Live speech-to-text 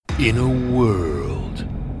In a world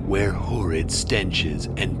where horrid stenches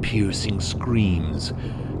and piercing screams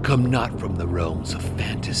come not from the realms of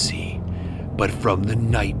fantasy, but from the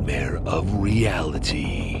nightmare of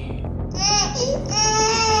reality.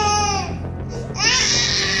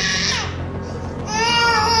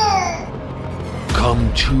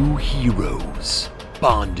 Come two heroes,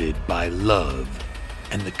 bonded by love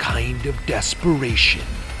and the kind of desperation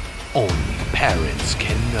only parents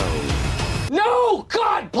can know. No!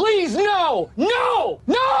 God, please, no! No!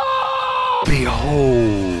 No!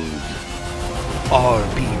 Behold,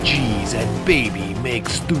 RPGs and Baby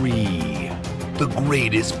Makes 3, the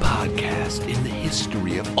greatest podcast in the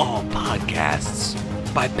history of all podcasts,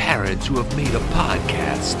 by parents who have made a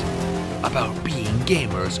podcast about being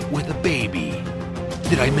gamers with a baby.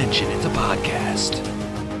 Did I mention it's a podcast?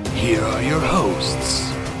 Here are your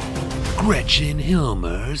hosts, Gretchen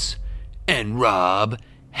Hilmers and Rob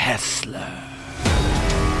Hessler.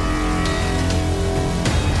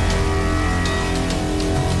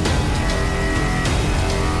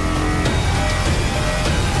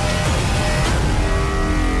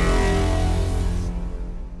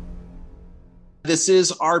 This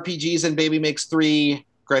is RPGs and Baby Makes 3,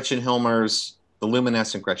 Gretchen Hilmers, the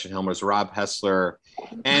luminescent Gretchen Hilmers, Rob Hessler,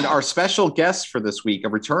 and our special guest for this week, a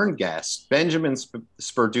return guest, Benjamin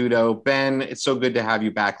Sperduto. Ben, it's so good to have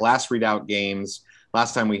you back. Last Readout Games,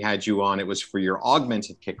 last time we had you on, it was for your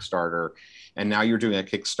augmented Kickstarter, and now you're doing a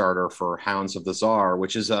Kickstarter for Hounds of the Tsar,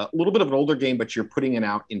 which is a little bit of an older game, but you're putting it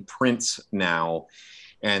out in print now.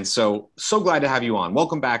 And so glad to have you on.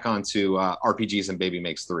 Welcome back onto RPGs and Baby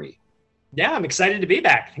Makes 3. Yeah, I'm excited to be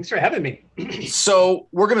back. Thanks for having me. So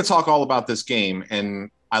we're going to talk all about this game, and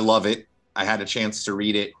I love it. I had a chance to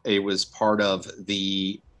read it. It was part of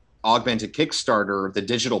the augmented Kickstarter, the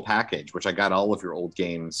digital package, which I got all of your old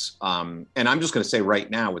games. And I'm just going to say right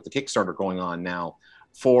now, with the Kickstarter going on now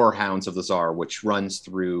for Hounds of the Tsar, which runs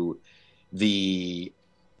through the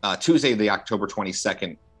Tuesday, the October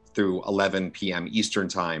 22nd through 11 p.m. Eastern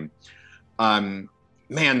time.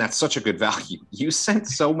 Man, that's such a good value. You sent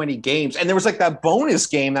so many games. And there was like that bonus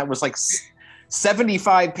game that was like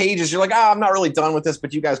 75 pages. You're like, I'm not really done with this,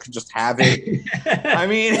 but you guys could just have it. I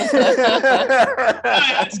mean,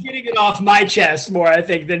 I was getting it off my chest more, I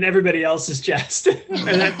think, than everybody else's chest.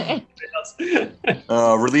 Release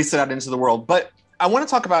it out into the world. But I want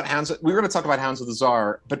to talk about we're going to talk about Hounds of the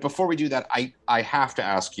Tsar. But before we do that, I have to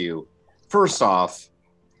ask you, first off,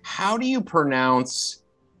 how do you pronounce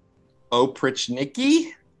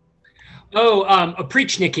Oprichniki?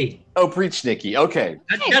 Oprichniki. Oprichniki, okay.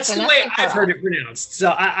 That's the way I've heard it pronounced,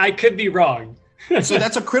 so I could be wrong. So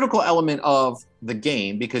that's a critical element of the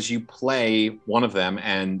game because you play one of them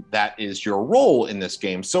and that is your role in this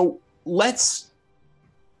game. So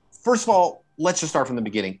first of all, let's just start from the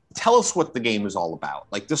beginning. Tell us what the game is all about.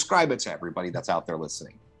 Like, describe it to everybody that's out there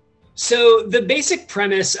listening. So the basic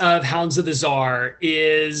premise of Hounds of the Tsar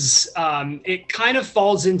is it kind of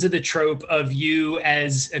falls into the trope of you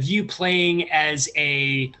playing as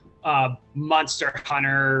a monster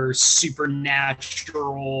hunter,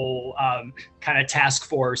 supernatural kind of task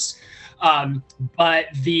force. But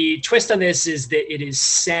the twist on this is that it is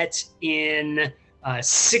set in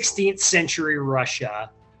 16th century Russia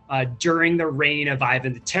during the reign of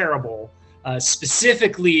Ivan the Terrible.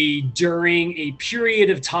 Specifically during a period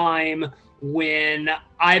of time when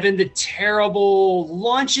Ivan the Terrible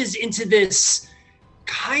launches into this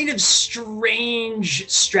kind of strange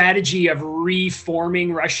strategy of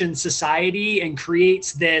reforming Russian society and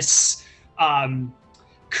creates this,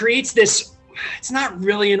 it's not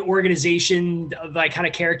really an organization, I kind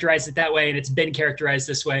of characterize it that way, and it's been characterized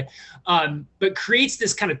this way, but creates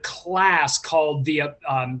this kind of class called the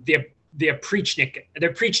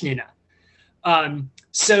Oprichnina.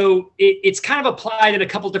 So it's kind of applied in a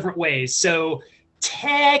couple different ways. So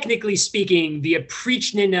technically speaking, the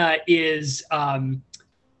Oprichnina is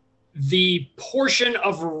the portion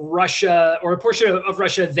of Russia, or a portion of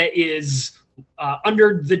Russia that is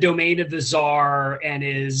under the domain of the Tsar and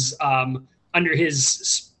is under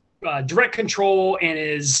his direct control and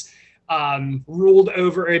is ruled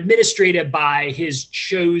over, or administrated by his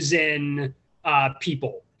chosen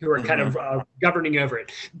people who are kind of governing over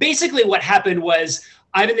it. Basically what happened was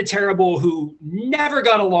Ivan the Terrible, who never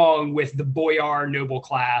got along with the boyar noble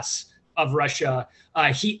class of Russia,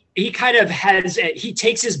 he kind of he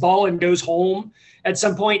takes his ball and goes home at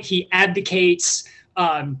some point. He abdicates,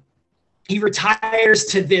 he retires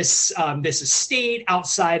to this estate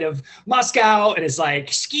outside of Moscow and is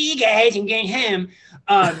like, ski guys and get him.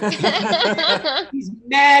 He's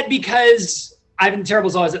mad because Ivan the Terrible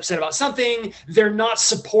is always upset about something. They're not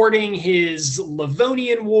supporting his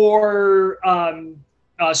Livonian War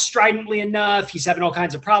stridently enough. He's having all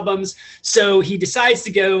kinds of problems. So he decides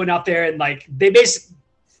to go and out there and like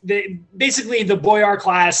basically the boyar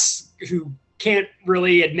class who can't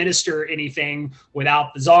really administer anything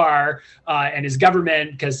without the czar and his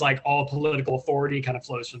government, because like all political authority kind of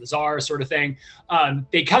flows from the czar sort of thing.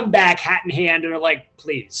 They come back hat in hand and are like,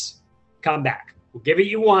 please come back. We'll give it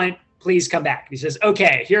you want. Please come back. And he says,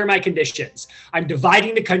 okay, here are my conditions. I'm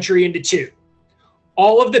dividing the country into two.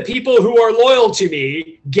 All of the people who are loyal to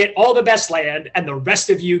me get all the best land and the rest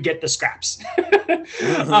of you get the scraps.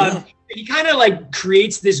 He kind of like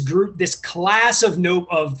creates this group, this class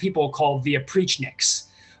of people called the Oprichniks.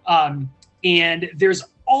 And there's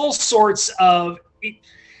all sorts of,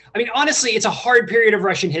 I mean, honestly, it's a hard period of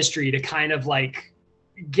Russian history to kind of like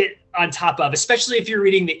get on top of, especially if you're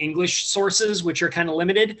reading the English sources, which are kind of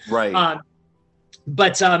limited. Right.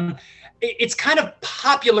 But it's kind of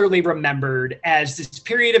popularly remembered as this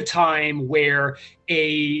period of time where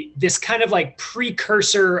this kind of like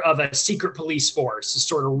precursor of a secret police force is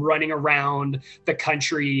sort of running around the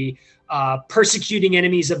country, persecuting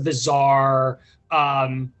enemies of the czar,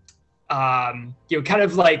 kind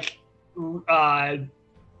of like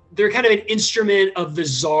they're kind of an instrument of the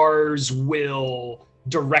czar's will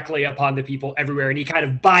directly upon the people everywhere. And he kind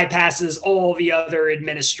of bypasses all the other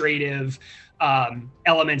administrative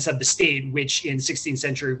elements of the state, which in 16th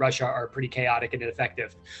century Russia are pretty chaotic and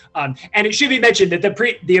ineffective. And it should be mentioned that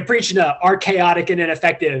the Oprichna are chaotic and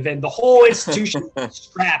ineffective, and the whole institution is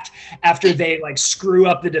scrapped after they like screw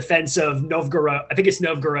up the defense of Novgorod. I think it's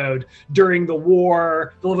Novgorod during the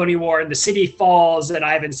war, the Livonian War, and the city falls. And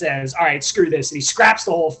Ivan says, "All right, screw this," and he scraps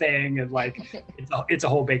the whole thing, and like it's a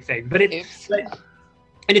whole big thing. But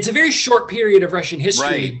and it's a very short period of Russian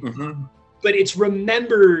history. Right. Mm-hmm. But it's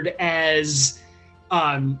remembered as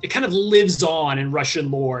it kind of lives on in Russian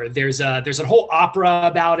lore. There's a whole opera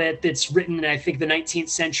about it that's written in, I think, the 19th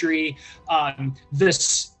century.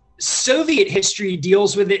 This Soviet history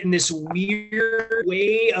deals with it in this weird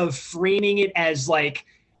way of framing it as like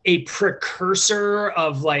a precursor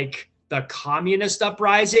of like the communist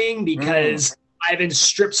uprising, because Ivan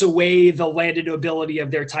strips away the landed nobility of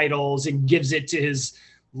their titles and gives it to his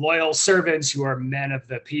loyal servants who are men of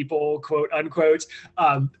the people, quote unquote.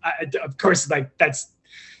 Of course, like that's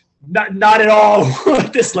not at all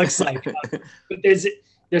what this looks like. But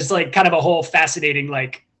there's like kind of a whole fascinating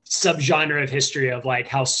like subgenre of history of like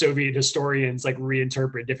how Soviet historians like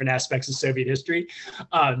reinterpret different aspects of Soviet history.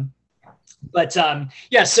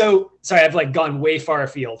 Yeah, so sorry, I've like gone way far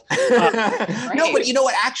afield. No, but you know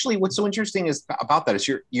what? Actually, what's so interesting is about that is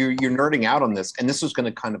you're nerding out on this, and this was going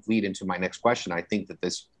to kind of lead into my next question. I think that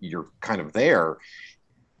you're kind of there.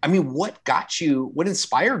 I mean, what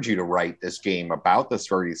inspired you to write this game about this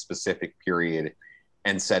very specific period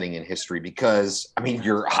and setting in history? Because I mean,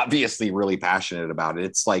 you're obviously really passionate about it.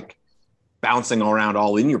 It's like bouncing around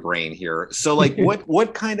all in your brain here. So, like,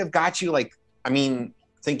 what kind of got you like? I mean,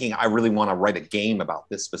 thinking I really want to write a game about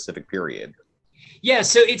this specific period? Yeah,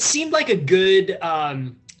 so it seemed like a good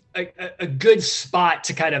good spot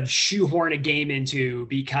to kind of shoehorn a game into,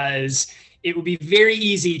 because it would be very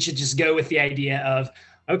easy to just go with the idea of,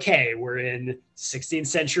 okay, we're in 16th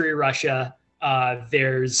century Russia.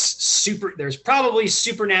 There's probably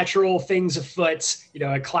supernatural things afoot,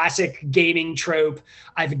 a classic gaming trope.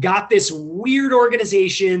 I've got this weird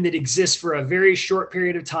organization that exists for a very short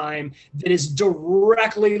period of time that is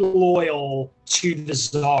directly loyal to the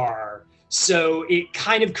czar. So it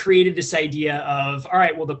kind of created this idea of, all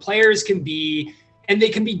right, well, the players can be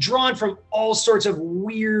drawn from all sorts of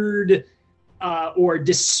weird or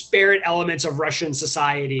disparate elements of Russian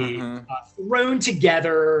society, thrown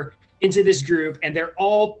together into this group, and they're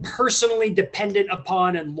all personally dependent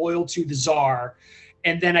upon and loyal to the czar.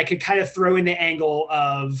 And then I could kind of throw in the angle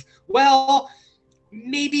of, well,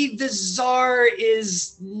 maybe the czar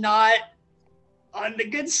is not on the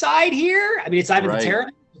good side here. I mean, it's Ivan the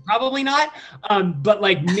Terrible, probably not. But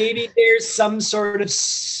like maybe there's some sort of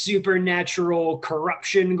supernatural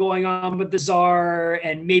corruption going on with the czar,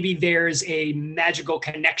 and maybe there's a magical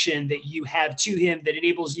connection that you have to him that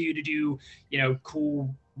enables you to do,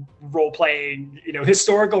 cool role-playing,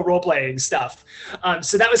 historical role-playing stuff.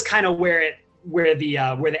 So that was kind of where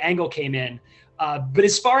the angle came in. But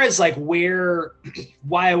as far as like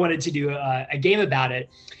why I wanted to do a game about it,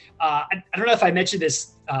 I don't know if I mentioned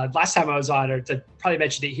this last time I was on, or to probably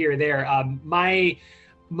mentioned it here or there. My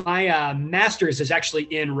master's is actually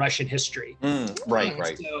in Russian history.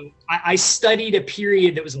 Right. So I studied a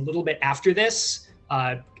period that was a little bit after this,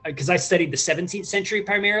 because I studied the 17th century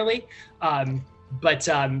primarily. But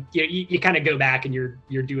you kind of go back and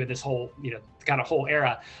you're doing this whole, kind of whole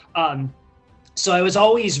era. So I was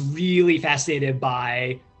always really fascinated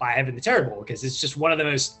by Ivan the Terrible because it's just one of the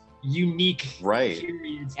most unique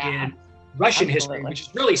periods in Russian history, which is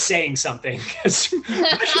really saying something because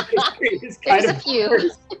Russian history is kind of few.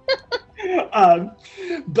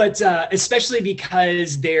 But especially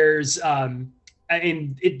because there's probably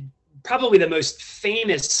the most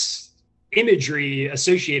famous imagery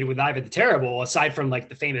associated with Ivan the Terrible, aside from like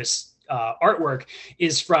the famous artwork,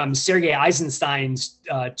 is from Sergei Eisenstein's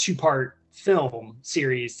two-part film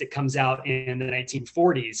series that comes out in the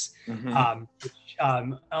 1940s.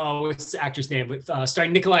 What's the actor's name?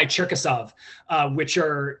 Starring Nikolai Cherkasov, which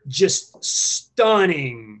are just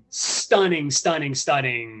stunning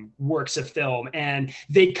works of film. And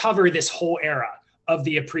they cover this whole era of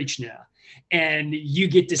the Oprichnia. And you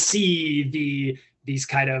get to see these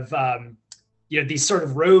kind of, these sort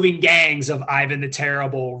of roving gangs of Ivan the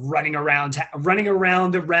Terrible running around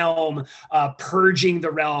the realm, purging the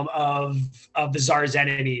realm of the Tsar's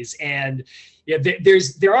enemies. And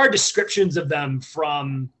there are descriptions of them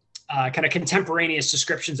from kind of contemporaneous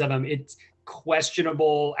descriptions of them. It's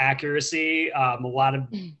questionable accuracy. A lot of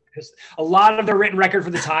the written record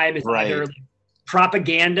for the time is either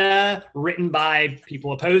propaganda written by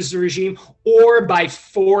people opposed to the regime or by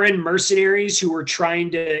foreign mercenaries who were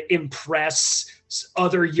trying to impress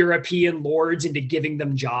other European lords into giving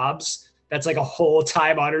them jobs. That's like a whole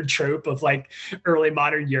time-honored trope of like early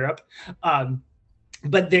modern Europe.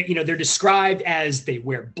 But they're described as they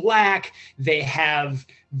wear black. They have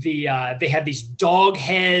these dog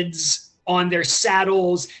heads on their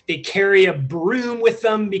saddles. They carry a broom with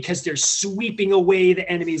them because they're sweeping away the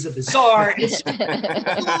enemies of the Tsar.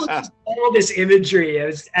 All this imagery,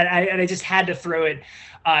 and I just had to throw it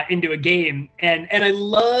into a game. And I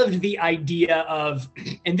loved the idea of,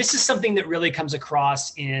 and this is something that really comes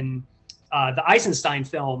across in the Eisenstein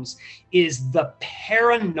films, is the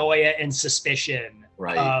paranoia and suspicion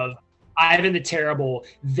of Ivan the Terrible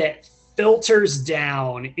that filters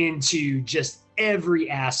down into just every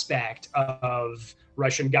aspect of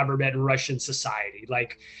Russian government and Russian society. You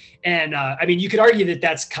could argue that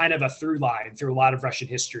that's kind of a through line through a lot of Russian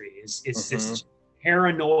history is this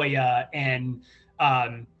paranoia and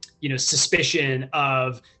suspicion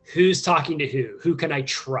of who's talking to who can I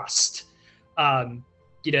trust.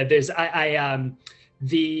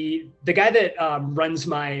 The guy that runs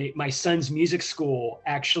my son's music school,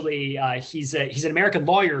 actually, he's an American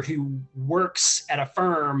lawyer who works at a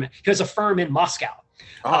firm. He has a firm in Moscow.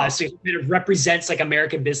 So he kind of represents like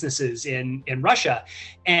American businesses in Russia.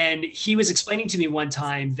 And he was explaining to me one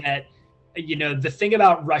time that, the thing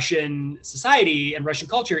about Russian society and Russian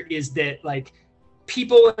culture is that like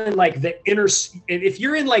people in like the if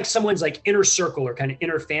you're in like someone's like inner circle or kind of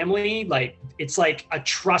inner family, like it's like a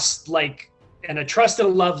trust, and a trust and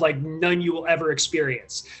a love like none you will ever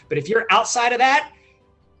experience. But if you're outside of that,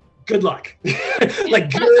 good luck.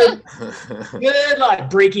 good luck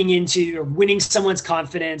breaking into or winning someone's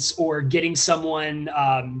confidence or getting someone,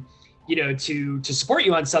 to support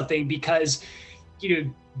you on something, because,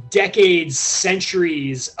 decades,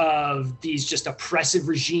 centuries of these just oppressive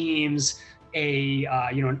regimes,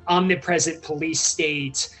 an omnipresent police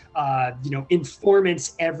state,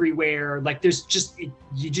 informants everywhere. Like you just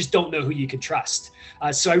don't know who you can trust.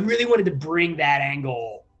 So I really wanted to bring that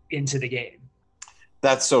angle into the game.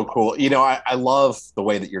 That's so cool. I love the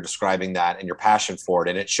way that you're describing that and your passion for it,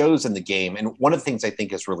 and it shows in the game. And one of the things I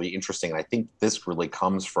think is really interesting, and I think this really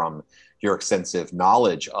comes from your extensive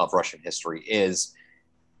knowledge of Russian history, is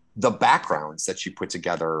the backgrounds that you put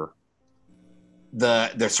together,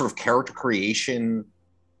 the sort of character creation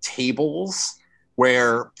tables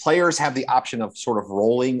where players have the option of sort of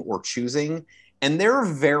rolling or choosing, and they're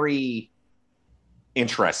very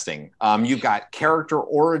interesting. You've got character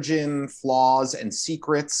origin, flaws, and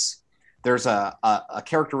secrets. There's a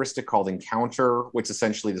characteristic called encounter, which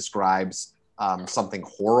essentially describes something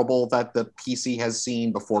horrible that the PC has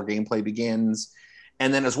seen before gameplay begins.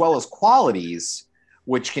 And then as well as qualities,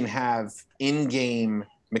 which can have in-game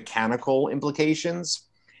mechanical implications,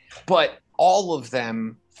 but all of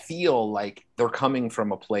them feel like they're coming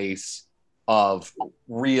from a place of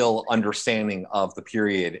real understanding of the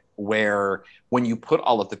period, where when you put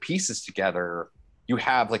all of the pieces together, you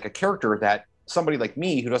have like a character that somebody like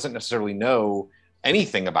me who doesn't necessarily know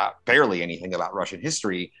barely anything about Russian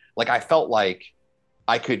history, like I felt like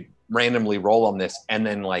I could randomly roll on this and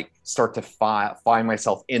then like start to find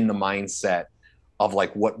myself in the mindset of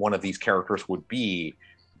like what one of these characters would be.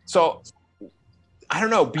 So I don't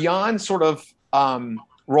know, beyond sort of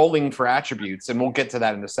rolling for attributes, and we'll get to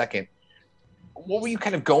that in a second, what were you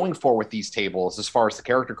kind of going for with these tables as far as the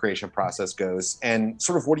character creation process goes? And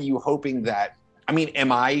sort of what are you hoping that,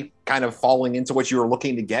 am I kind of falling into what you were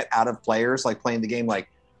looking to get out of players, like playing the game, like,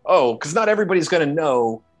 oh, because not everybody's going to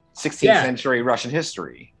know 16th century Russian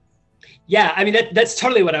history. Yeah, I mean, that's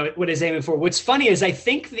totally what I was aiming for. What's funny is I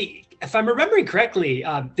think if I'm remembering correctly,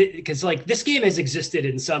 because like this game has existed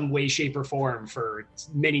in some way, shape, or form for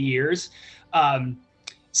many years.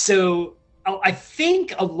 So I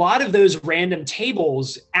think a lot of those random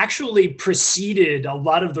tables actually preceded a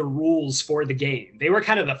lot of the rules for the game. They were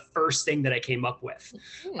kind of the first thing that I came up with.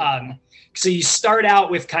 So you start out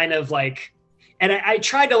with kind of like, and I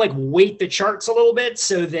tried to like weight the charts a little bit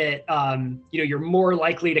so that, you're more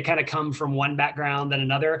likely to kind of come from one background than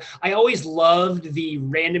another. I always loved the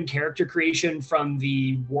random character creation from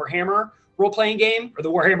the Warhammer role-playing game, or the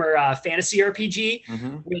Warhammer fantasy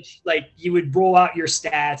RPG, which like you would roll out your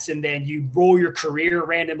stats and then you roll your career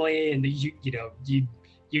randomly, and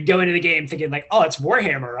you go into the game thinking like, oh, it's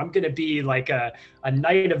Warhammer, I'm going to be like a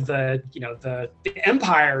knight of the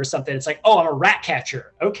Empire or something. It's like, oh, I'm a rat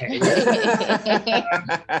catcher. Okay.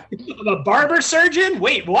 I'm a barber surgeon.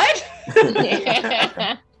 Wait, what?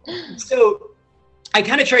 So I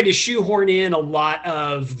kind of tried to shoehorn in a lot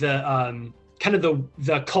of the kind of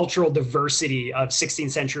the cultural diversity of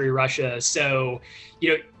 16th century Russia. So,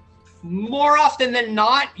 more often than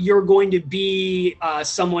not, you're going to be a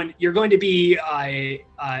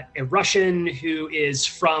Russian who is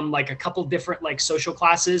from like a couple different like social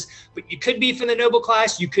classes, but you could be from the noble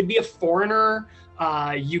class, you could be a foreigner,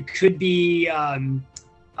 you could be, you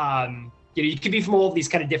could be from all of these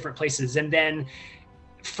kind of different places. And then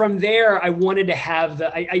from there, I wanted to have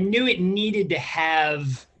I knew it needed to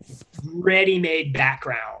have ready-made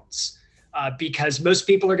backgrounds, because most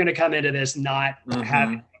people are going to come into this not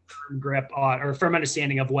having a firm grip on or firm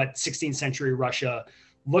understanding of what 16th century Russia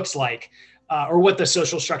looks like, or what the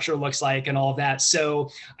social structure looks like and all of that. So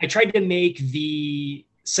I tried to make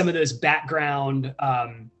some of those background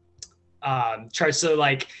charts. So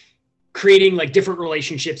like creating like different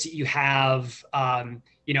relationships that you have,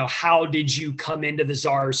 how did you come into the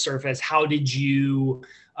Tsar's surface? How did you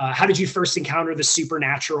first encounter the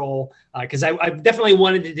supernatural? Because I definitely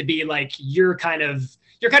wanted it to be like you're kind of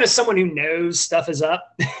someone who knows stuff is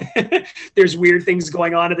up. There's weird things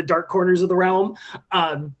going on in the dark corners of the realm.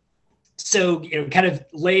 So kind of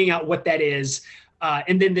laying out what that is,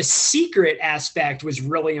 and then the secret aspect was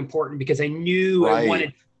really important because I knew I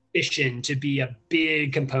wanted suspicion to be a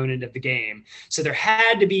big component of the game. So there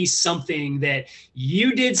had to be something that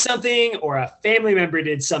you did something or a family member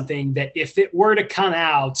did something that if it were to come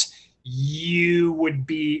out, you would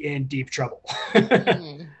be in deep trouble.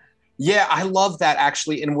 Yeah, I love that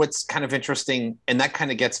actually. And what's kind of interesting, and that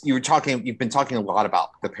kind of gets, you've been talking a lot about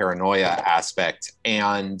the paranoia aspect.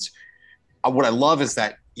 And what I love is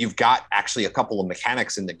that you've got actually a couple of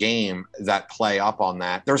mechanics in the game that play up on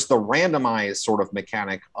that. There's the randomized sort of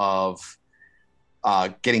mechanic of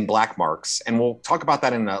getting black marks. And we'll talk about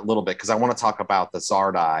that in a little bit because I want to talk about the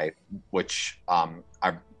Tsar die, which I'm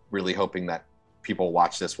really hoping that people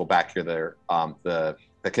watch this will back here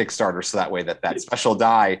the Kickstarter so that way that special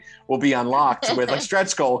die will be unlocked with a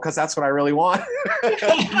stretch goal, because that's what I really want.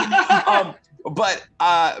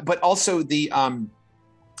 But also the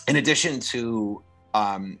in addition to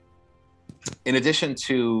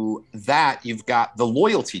that, you've got the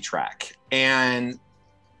loyalty track, and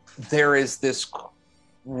there is this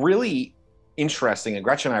really interesting, and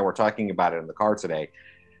Gretchen and I were talking about it in the car today,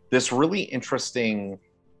 this really interesting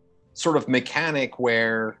sort of mechanic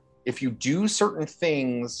where if you do certain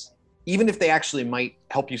things, even if they actually might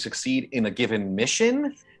help you succeed in a given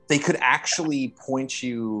mission, they could actually point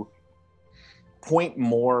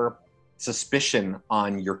more suspicion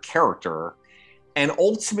on your character. And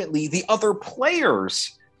ultimately, the other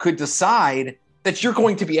players could decide that you're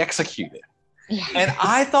going to be executed. Yeah. And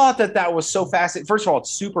I thought that was so fascinating. First of all,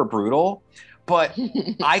 it's super brutal, but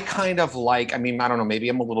I kind of like, I don't know, maybe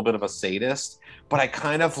I'm a little bit of a sadist, but I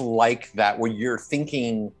kind of like that when you're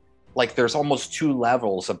thinking, like there's almost two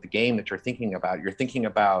levels of the game that you're thinking about. You're thinking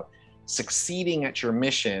about succeeding at your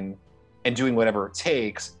mission and doing whatever it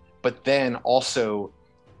takes, but then also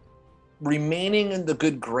remaining in the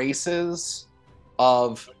good graces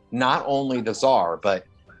of not only the Tsar, but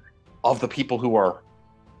of the people who are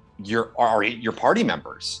your party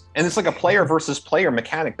members. And it's like a player versus player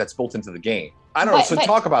mechanic that's built into the game. I don't know. So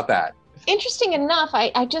talk about that. Interesting enough,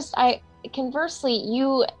 I conversely,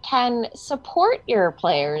 you can support your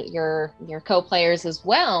co-players as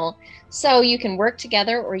well, so you can work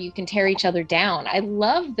together or you can tear each other down. I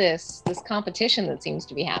love this competition that seems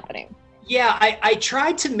to be happening. Yeah, I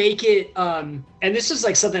tried to make it, and this is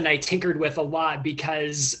like something I tinkered with a lot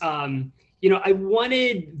because, I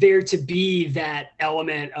wanted there to be that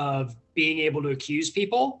element of being able to accuse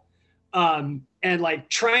people. and like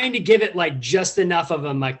trying to give it like just enough of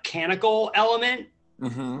a mechanical element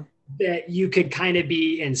that you could kind of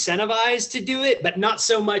be incentivized to do it, but not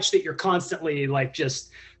so much that you're constantly like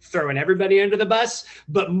just throwing everybody under the bus,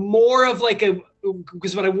 but more of like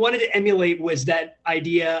because what I wanted to emulate was that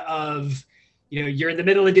idea of, you know, you're in the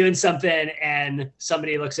middle of doing something and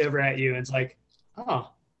somebody looks over at you and it's like, oh,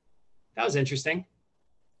 that was interesting.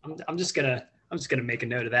 I'm just gonna make a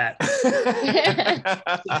note of that.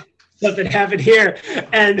 Something happened here.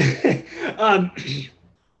 And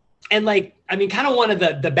and like, I mean, kind of one of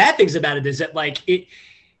the bad things about it is that like it,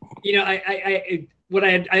 you know, I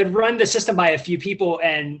had run the system by a few people,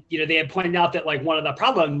 and you know, they had pointed out that like one of the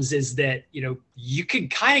problems is that, you know, you could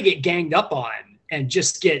kind of get ganged up on and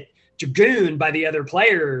just get dragooned by the other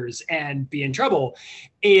players and be in trouble.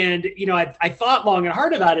 And you know, I thought long and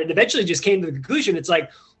hard about it, and eventually just came to the conclusion. It's like,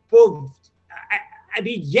 well, I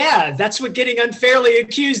mean, yeah, that's what getting unfairly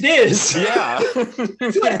accused is. Yeah.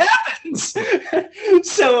 That's what happens.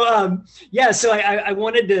 So, so I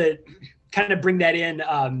wanted to kind of bring that in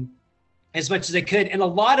as much as I could. And a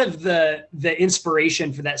lot of the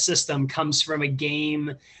inspiration for that system comes from a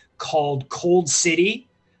game called Cold City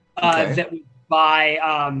that was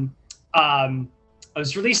by, it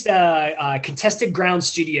was released, Contested Ground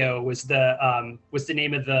Studio was the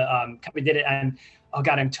name of the company did it. And oh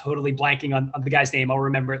God, I'm totally blanking on the guy's name. I'll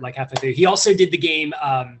remember it like halfway through. He also did the game,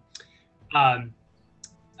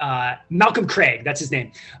 Malcolm Craig, that's his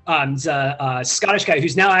name. He's a Scottish guy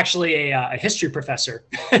who's now actually a history professor.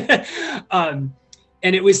 And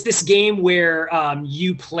it was this game where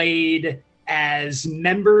you played as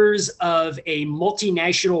members of a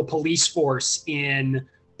multinational police force in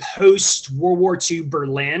post-World War II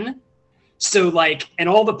Berlin. So like, and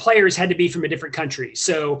all the players had to be from a different country.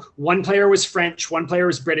 So one player was French, one player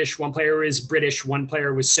was British, one player was British, one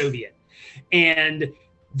player was Soviet. And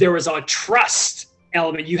there was a trust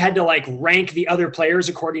element. You had to like rank the other players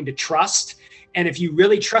according to trust. And if you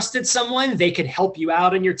really trusted someone, they could help you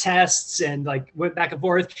out on your tests and like went back and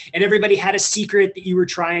forth. And everybody had a secret that you were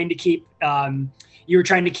trying to keep,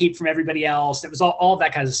 from everybody else. It was all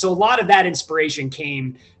that kind of stuff. So a lot of that inspiration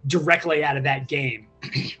came directly out of that game,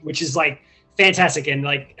 which is like fantastic. And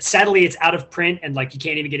like, sadly it's out of print and like, you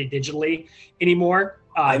can't even get it digitally anymore.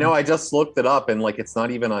 I know, I just looked it up and like, it's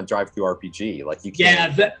not even on DriveThruRPG. Like you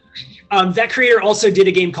can't. Yeah, that creator also did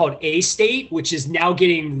a game called A State, which is now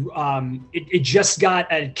getting, it just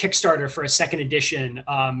got a Kickstarter for a second edition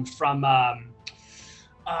from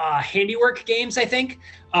Handiwork Games, I think.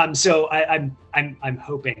 So I'm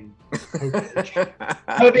hoping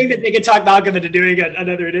that they could talk Malcolm into doing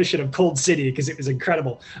another edition of Cold City because it was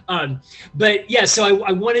incredible. But yeah, so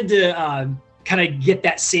I wanted to kind of get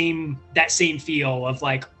that same feel of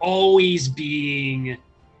like always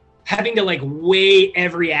having to like weigh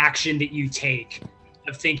every action that you take,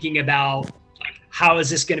 of thinking about like, how is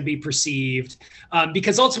this going to be perceived?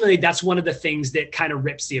 Because ultimately that's one of the things that kind of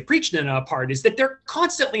rips the Oprichnina apart, is that they're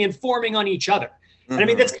constantly informing on each other. And I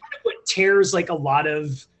mean, that's kind of what tears like a lot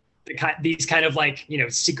of these kind of like, you know,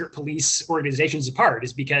 secret police organizations apart,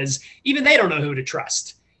 is because even they don't know who to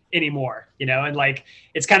trust anymore, you know. And like,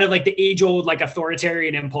 it's kind of like the age old like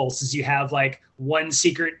authoritarian impulse, is you have like one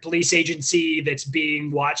secret police agency that's being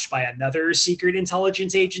watched by another secret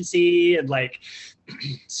intelligence agency, and like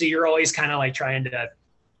so you're always kind of like trying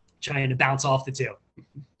to bounce off the two.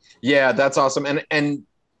 Yeah, that's awesome. And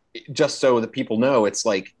just so that people know, it's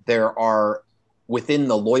like there are, within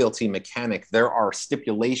the loyalty mechanic, there are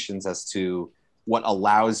stipulations as to what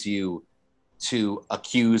allows you to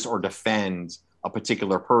accuse or defend a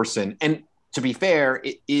particular person. And to be fair,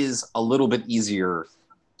 it is a little bit easier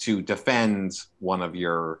to defend one of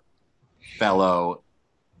your fellow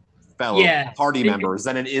party members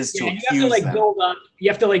than it is to accuse them. You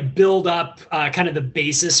have to like build up kind of the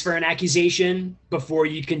basis for an accusation before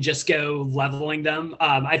you can just go leveling them.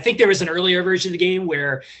 I think there was an earlier version of the game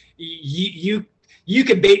where you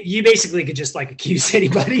basically could just like accuse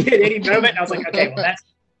anybody at any moment. And I was like, okay, well, that's,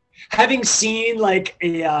 having seen like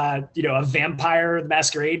a Vampire the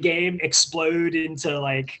Masquerade game explode into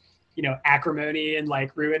like, you know, acrimony and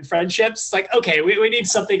like ruined friendships. Like, okay, we need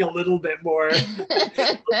something a little bit more, than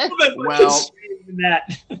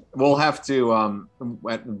that. We'll have to,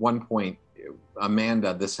 at one point,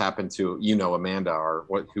 Amanda, this happened to, you know, Amanda,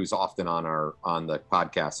 who's often on the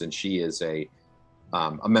podcast, and she is a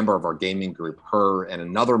member of our gaming group. Her and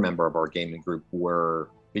another member of our gaming group were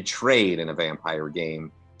betrayed in a vampire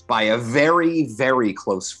game by a very, very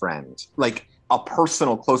close friend, like a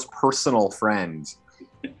close personal friend.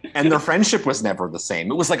 And their friendship was never the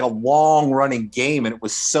same. It was like a long running game, and it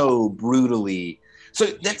was so brutally So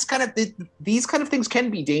that's kind of these kind of things can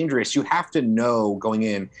be dangerous. You have to know going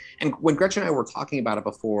in. And when Gretchen and I were talking about it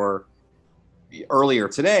before earlier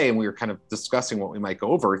today, and we were kind of discussing what we might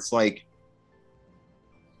go over, it's like,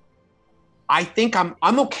 I think I'm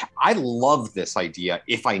okay. I love this idea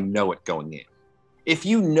if I know it going in. If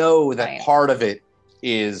you know that part of it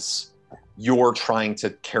is you're trying to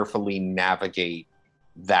carefully navigate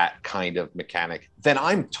that kind of mechanic, then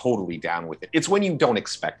I'm totally down with it. It's when you don't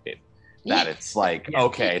expect it that it's like,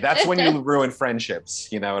 okay, that's when you ruin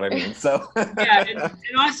friendships. You know what I mean? So yeah, and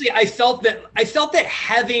honestly, I felt that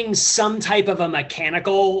having some type of a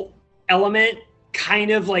mechanical element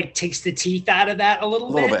kind of like takes the teeth out of that a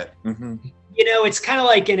little bit. Mm-hmm. You know, it's kind of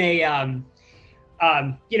like in a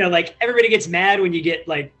you know, like everybody gets mad when you get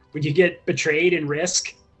betrayed in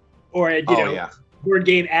Risk, or board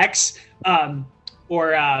game X, but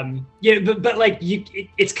like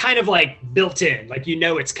it's kind of like built in, like you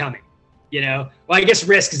know it's coming. You know, well, I guess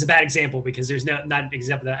Risk is a bad example because there's not an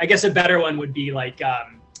example of that. I guess a better one would be like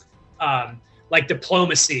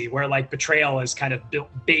Diplomacy, where like betrayal is kind of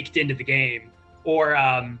baked into the game, or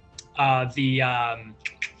the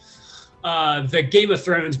Game of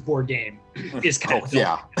Thrones board game is kind of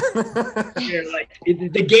like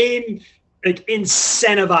the game like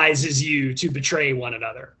incentivizes you to betray one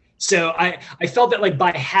another. So I felt that like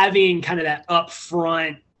by having kind of that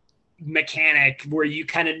upfront mechanic where you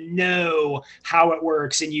kind of know how it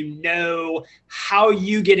works and you know how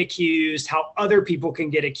you get accused, how other people can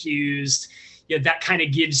get accused, you know, that kind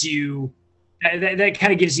of gives you that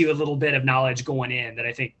kind of gives you a little bit of knowledge going in that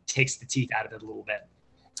I think takes the teeth out of it a little bit.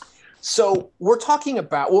 So we're talking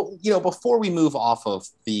about, well, you know, before we move off of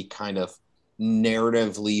the kind of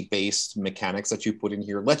narratively based mechanics that you put in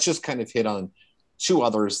here, let's just kind of hit on two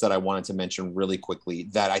others that I wanted to mention really quickly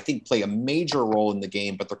that I think play a major role in the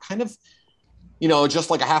game, but they're kind of, you know,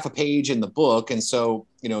 just like a half a page in the book. And so,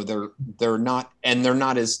 you know, they're not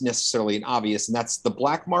as necessarily an obvious, and that's the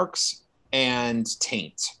black marks and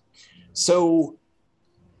taint. So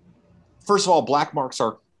first of all, black marks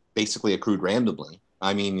are basically accrued randomly.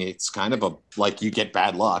 I mean, it's kind of like you get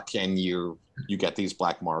bad luck and you get these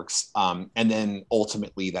black marks. And then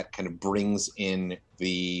ultimately that kind of brings in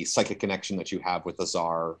the psychic connection that you have with the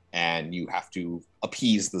Tsar, and you have to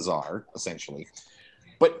appease the Tsar, essentially.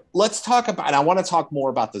 But let's talk about, and I want to talk more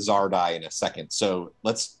about the Tsar die in a second, so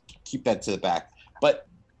let's keep that to the back. But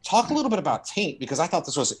talk a little bit about taint, because I thought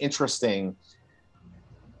this was interesting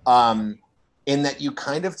in that you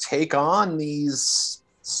kind of take on these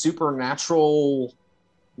supernatural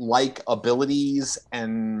like abilities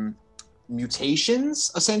and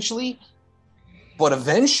mutations, essentially, but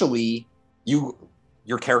eventually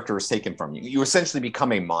your character is taken from you. You essentially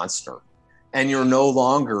become a monster, and you're no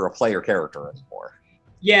longer a player character anymore.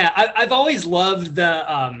 Yeah, I've always loved the.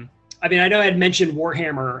 I mean, I know I had mentioned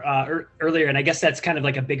Warhammer earlier, and I guess that's kind of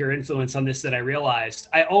like a bigger influence on this that I realized.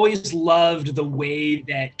 I always loved the way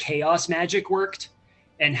that chaos magic worked,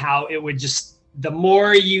 and how it would just, the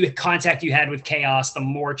more contact you had with chaos, the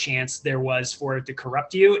more chance there was for it to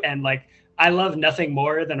corrupt you. And like, I love nothing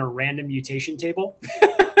more than a random mutation table.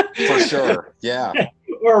 For sure, yeah.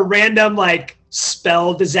 Or a random like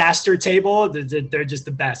spell disaster table. They're just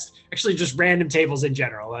the best. Actually, just random tables in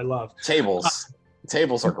general, I love. Tables.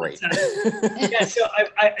 Tables are great. Yeah,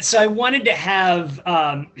 so I wanted to have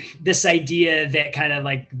this idea that kind of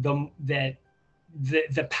like the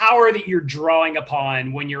power that you're drawing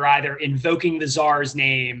upon when you're either invoking the Tsar's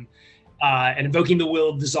name and invoking the will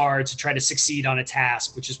of the Tsar to try to succeed on a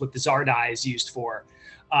task, which is what the Tsar die is used for.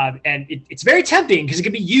 And it's very tempting because it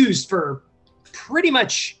can be used for pretty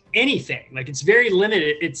much anything. Like, it's very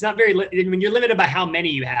limited. It's not very, when you're limited by how many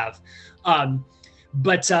you have.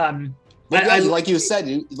 Like you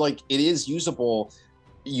said, like, it is usable.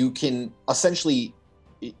 You can essentially,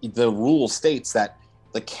 the rule states that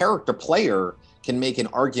the character player can make an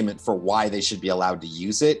argument for why they should be allowed to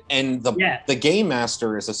use it. And the game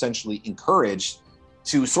master is essentially encouraged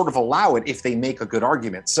to sort of allow it if they make a good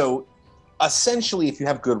argument. So essentially, if you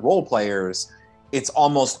have good role players, it's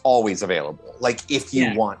almost always available, like if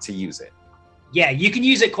you want to use it. Yeah, you can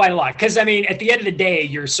use it quite a lot. Because, I mean, at the end of the day,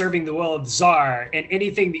 you're serving the will of the Tsar, and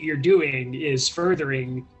anything that you're doing is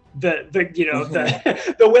furthering the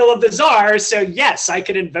will of the Tsar. So yes, I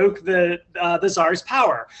could invoke the Tsar's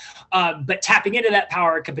power. But tapping into that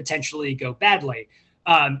power could potentially go badly.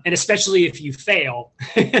 And especially if you fail.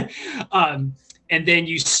 And then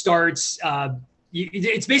you start,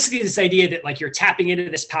 it's basically this idea that like you're tapping into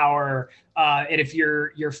this power, and if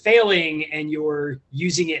you're failing and you're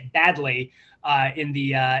using it badly, in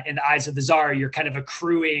the eyes of the Tsar, you're kind of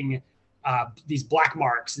accruing these black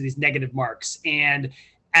marks, these negative marks. And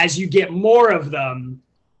as you get more of them,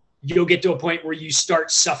 you'll get to a point where you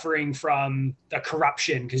start suffering from the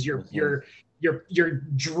corruption because you're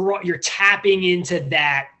tapping into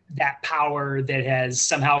that power that has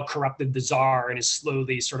somehow corrupted the Tsar and is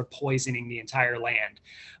slowly sort of poisoning the entire land.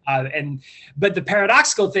 But the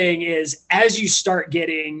paradoxical thing is, as you start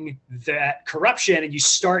getting that corruption and you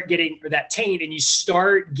start getting that taint and you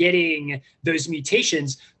start getting those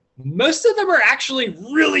mutations, most of them are actually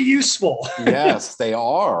really useful. Yes, they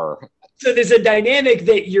are. So there's a dynamic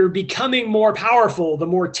that you're becoming more powerful the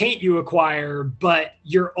more taint you acquire, but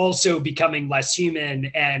you're also becoming less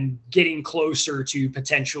human and getting closer to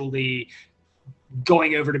potentially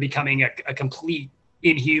going over to becoming a complete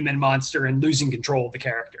inhuman monster and losing control of the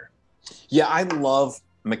character. Yeah, I love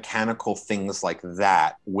mechanical things like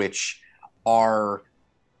that, which are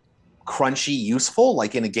crunchy useful.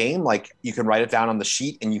 Like in a game, like you can write it down on the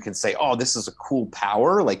sheet and you can say, oh, this is a cool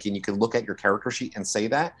power. Like, and you can look at your character sheet and say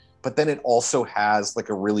that. But then it also has like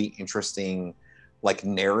a really interesting like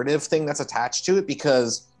narrative thing that's attached to it.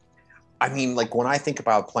 Because I mean, like when I think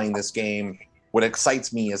about playing this game, what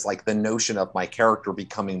excites me is like the notion of my character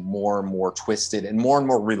becoming more and more twisted and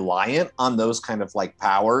more reliant on those kind of like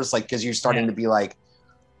powers. Like, cause you're starting to be like,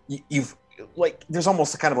 you've like, there's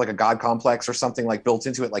almost kind of like a God complex or something like built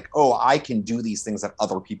into it. Like, oh, I can do these things that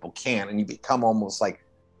other people can't. And you become almost like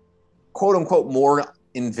quote unquote more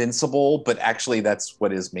invincible, but actually that's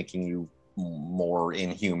what is making you more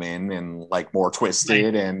inhuman and like more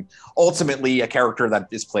twisted, and ultimately a character that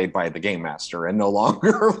is played by the game master and no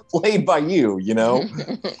longer played by you, you know?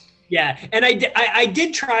 Yeah, and I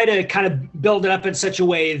did try to kind of build it up in such a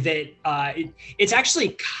way that it's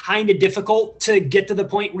actually kind of difficult to get to the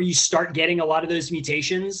point where you start getting a lot of those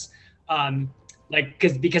mutations. Like,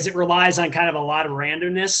 because it relies on kind of a lot of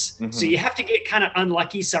randomness. Mm-hmm. So you have to get kind of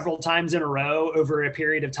unlucky several times in a row over a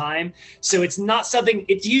period of time. So it's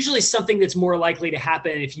usually something that's more likely to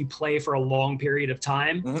happen if you play for a long period of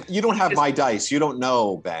time. Mm-hmm. You don't have my dice. You don't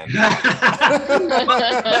know, Ben. I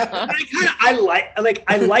like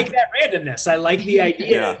that randomness. I like the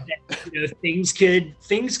idea that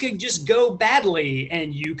things could just go badly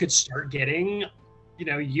and you could start getting,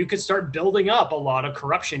 you could start building up a lot of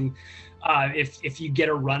corruption if you get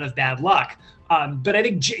a run of bad luck. But I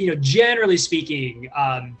think, generally speaking,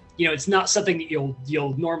 it's not something that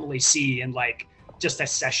you'll normally see in like just a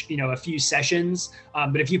session, a few sessions.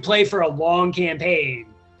 But if you play for a long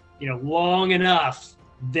campaign, long enough,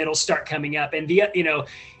 that'll start coming up. And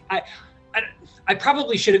I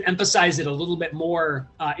probably should have emphasized it a little bit more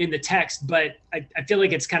in the text, but I feel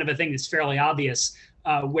like it's kind of a thing that's fairly obvious.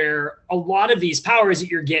 Where a lot of these powers that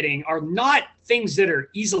you're getting are not things that are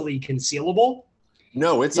easily concealable.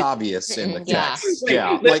 No, it's obvious in the text.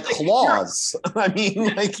 Yeah, like claws. I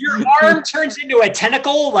mean, like your arm turns into a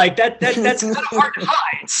tentacle, like that's kind of hard to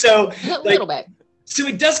hide. So a little bit. So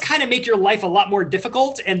it does kind of make your life a lot more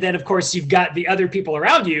difficult. And then of course you've got the other people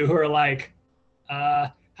around you who are like,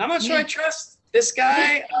 how much do I trust this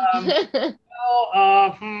guy?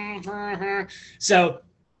 So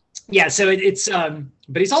yeah, so it's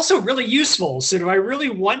but he's also really useful. So do I really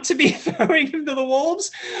want to be throwing him to the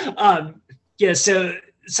wolves?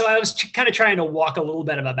 So I was kind of trying to walk a little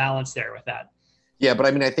bit of a balance there with that. Yeah, but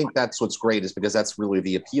I mean, I think that's what's great is because that's really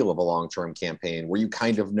the appeal of a long-term campaign where you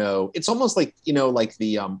kind of know. It's almost like like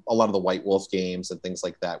the a lot of the White Wolf games and things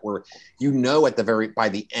like that, where by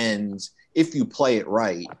the end, if you play it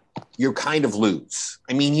right, you kind of lose.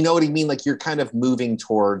 I mean, you know what I mean? Like you're kind of moving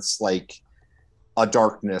towards like a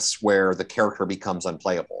darkness where the character becomes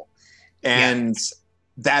unplayable. And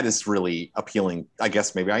that is really appealing. I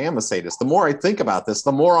guess maybe I am a sadist. The more I think about this,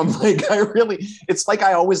 the more I'm like, it's like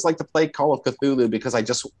I always like to play Call of Cthulhu because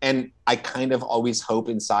I kind of always hope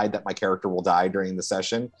inside that my character will die during the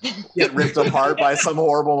session, get ripped apart by some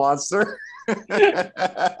horrible monster. All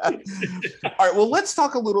right, well, let's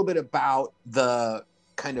talk a little bit about the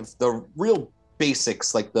kind of the real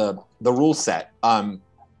basics, like the rule set.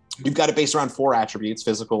 You've got it based around 4 attributes: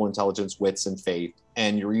 physical, intelligence, wits, and faith.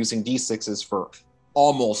 And you're using D6s for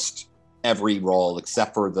almost every roll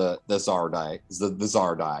except for the Tsar die, the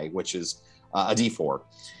Tsar die, which is a D4.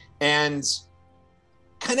 And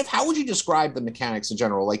kind of how would you describe the mechanics in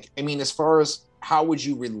general? Like, I mean, as far as how would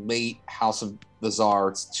you relate House of the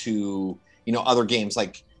Tsars to, other games?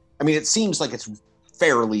 Like, I mean, it seems like it's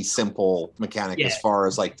fairly simple mechanic as far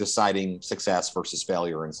as like deciding success versus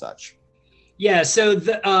failure and such. Yeah, so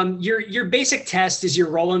your basic test is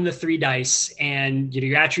you're rolling the 3 dice, and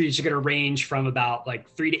your attributes are going to range from about like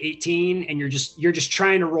 3 to 18, and you're just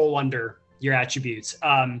trying to roll under your attributes.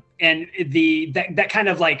 And that kind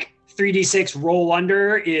of like 3d6 roll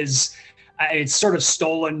under is it's sort of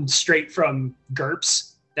stolen straight from GURPS.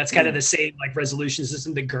 That's kind of the same like resolution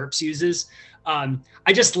system that GURPS uses.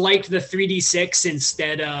 I just liked the 3d6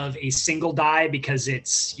 instead of a single die because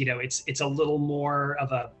it's a little more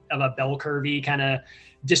of a bell curvy kind of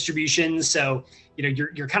distribution. So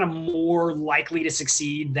you're kind of more likely to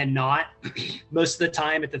succeed than not most of the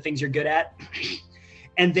time at the things you're good at.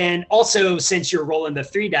 And then also, since you're rolling the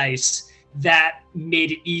 3 dice, that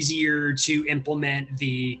made it easier to implement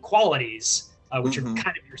the qualities, which are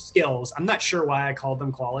kind of your skills. I'm not sure why I called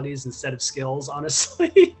them qualities instead of skills,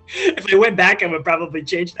 honestly. If I went back, I would probably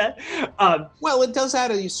change that. Well, it does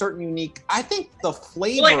add a certain unique, I think the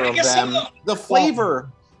flavor of them, the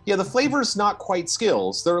flavor, the flavor's not quite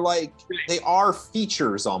skills. They're like, they are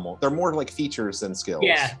features almost. They're more like features than skills.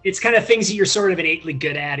 Yeah, it's kind of things that you're sort of innately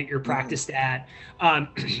good at, you're practiced at.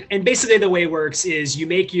 And basically the way it works is you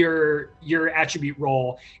make your attribute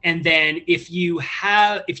roll, and then if you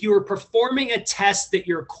are performing a test that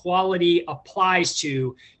your quality applies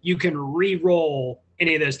to, you can re-roll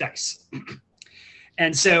any of those dice.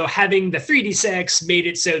 And so having the 3d6 made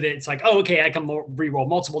it so that it's like, oh, okay, I can re-roll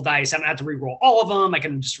multiple dice. I don't have to re-roll all of them. I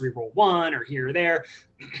can just re-roll one or here or there.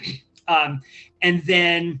 And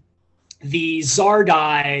then the Tsar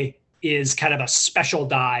die is kind of a special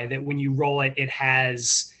die that when you roll it, it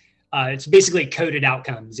has, it's basically coded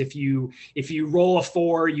outcomes. If you roll a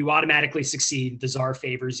 4, you automatically succeed. The Tsar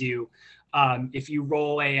favors you. If you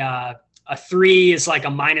roll a 3 is like a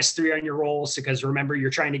 -3 on your rolls, because remember,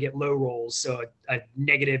 you're trying to get low rolls, so a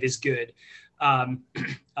negative is good.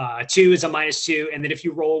 2 is a -2, and then if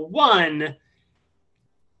you roll 1,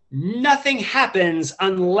 nothing happens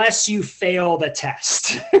unless you fail the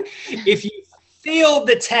test. If you failed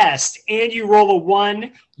the test and you roll a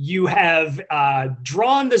 1, you have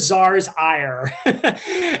drawn the Tsar's ire,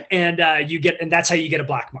 and that's how you get a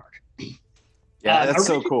black mark. Yeah, that's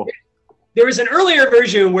so cool. There was an earlier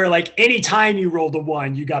version where like anytime you rolled a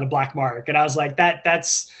 1, you got a black mark. And I was like,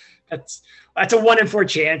 that's a 1 in 4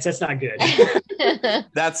 chance. That's not good.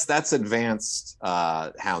 That's advanced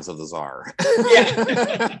Hounds of the Tsar.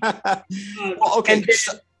 Yeah. Well, okay.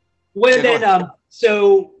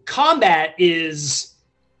 So combat is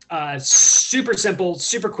super simple,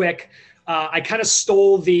 super quick. I kind of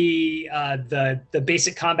stole the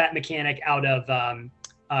basic combat mechanic out of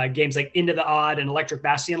games like Into the Odd and Electric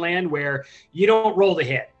Bastion Land, where you don't roll to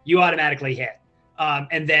hit, you automatically hit.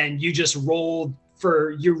 And then you just roll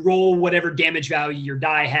whatever damage value your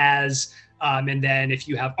die has. And then if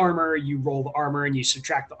you have armor, you roll the armor and you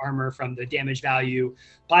subtract the armor from the damage value.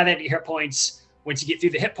 Apply that to your hit points. Once you get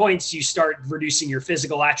through the hit points, you start reducing your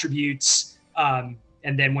physical attributes. And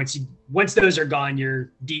then once those are gone,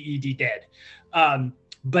 you're DED dead.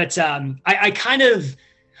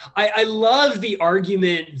 I love the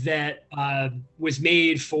argument that was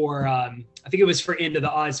made for, I think it was for Into the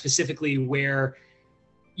Odd specifically, where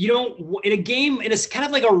you don't, in a game, and it's kind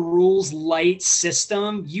of like a rules light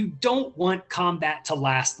system, you don't want combat to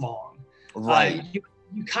last long. Right.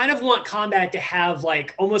 You kind of want combat to have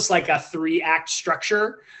like almost like a 3-act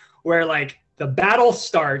structure, where like the battle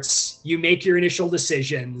starts, you make your initial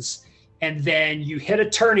decisions, and then you hit a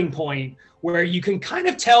turning point where you can kind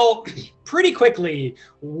of tell pretty quickly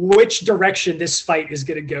which direction this fight is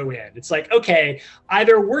going to go in. It's like, okay,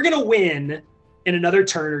 either we're going to win in another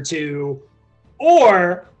turn or two,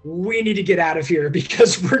 or we need to get out of here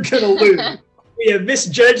because we're going to lose. We have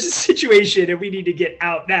misjudged the situation and we need to get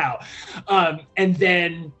out now. And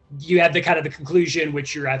then you have the kind of the conclusion,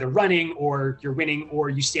 which you're either running or you're winning, or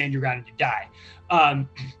you stand your ground and you die.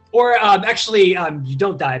 You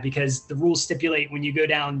don't die, because the rules stipulate when you go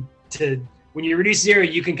down when you reduce 0,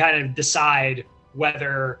 you can kind of decide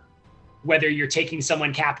whether you're taking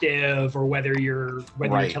someone captive or whether you're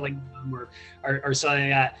killing them or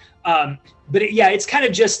something like that. It's kind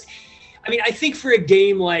of just, I mean, I think for a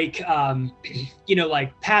game like,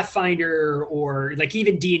 like Pathfinder or like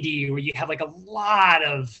even D&D, where you have like a lot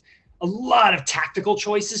of tactical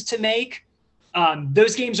choices to make,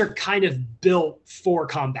 those games are kind of built for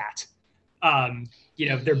combat.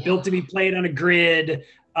 They're built to be played on a grid.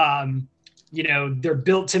 They're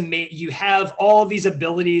built to make you have all these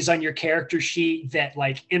abilities on your character sheet that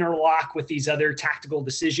like interlock with these other tactical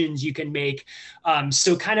decisions you can make.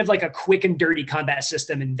 So kind of like a quick and dirty combat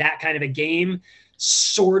system in that kind of a game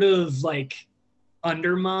sort of like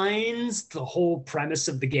undermines the whole premise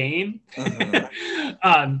of the game.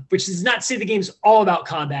 Which does not say the game's all about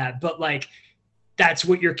combat, but like that's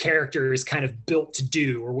what your character is kind of built to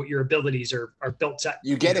do, or what your abilities are built to.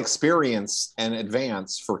 You get experience and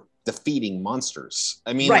advance for defeating monsters.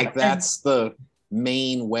 I mean, like that's the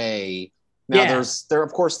main way. Now, that's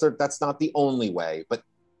not the only way, but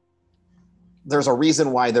there's a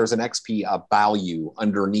reason why there's an XP value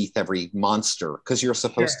underneath every monster, because you're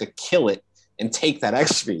supposed to kill it and take that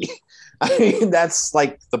XP. I mean, that's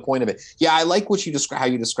like the point of it. Yeah, I like what you describe, how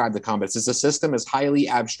you describe the combat. It's a system is highly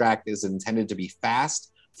abstract, is intended to be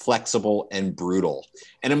fast, flexible, and brutal.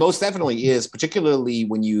 And it most definitely is, particularly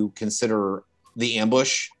when you consider the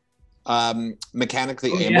ambush mechanic,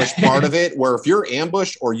 the ambush part of it, where if you're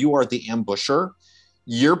ambushed or you are the ambusher,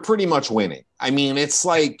 you're pretty much winning. I mean, it's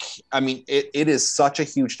like, it is such a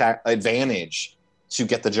huge advantage to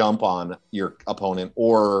get the jump on your opponent,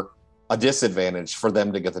 or a disadvantage for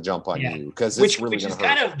them to get the jump on you, because it's really going to hurt.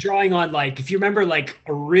 Which is kind of drawing on, like, if you remember, like,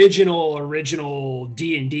 original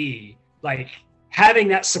D&D, like, having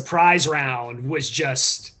that surprise round was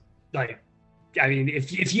just, like, I mean,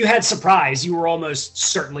 if you had surprise, you were almost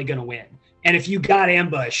certainly going to win. And if you got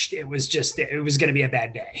ambushed, it was going to be a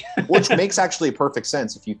bad day. Which makes actually perfect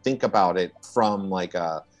sense if you think about it from like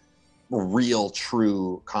a real,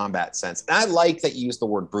 true combat sense. And I like that you use the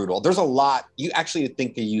word brutal. There's a lot. You actually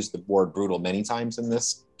think you use the word brutal many times in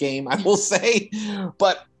this game, I will say.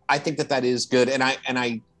 But I think that is good. And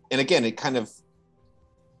again, it kind of,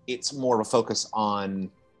 it's more of a focus on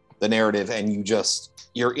the narrative, and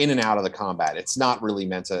you're in and out of the combat. It's not really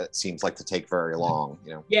meant to, it seems like, to take very long,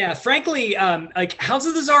 you know? Yeah, frankly, like Hounds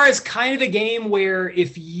of the Tsar is kind of a game where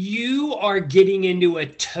if you are getting into a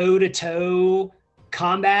toe-to-toe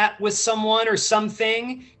combat with someone or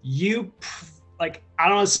something, I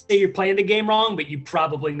don't want to say you're playing the game wrong, but you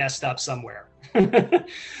probably messed up somewhere.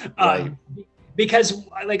 Right. Because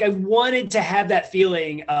like I wanted to have that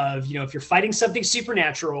feeling of, you know, if you're fighting something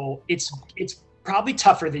supernatural, it's probably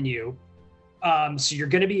tougher than you. So you're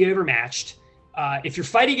going to be overmatched. If you're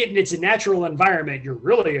fighting it and it's a natural environment, you're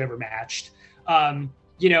really overmatched.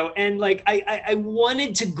 You know, and like I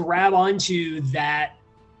wanted to grab onto that,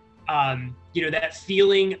 you know, that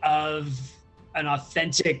feeling of an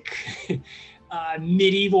authentic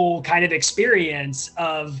medieval kind of experience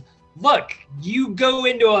of, look, you go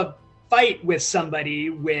into a fight with somebody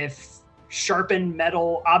with sharpened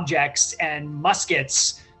metal objects and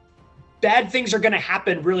muskets, bad things are going to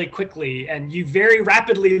happen really quickly, and you very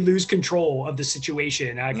rapidly lose control of the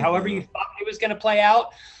situation. However you thought it was going to play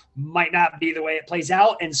out might not be the way it plays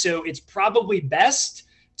out. And so it's probably best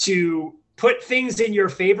to put things in your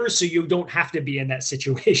favor so you don't have to be in that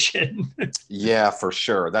situation. Yeah, for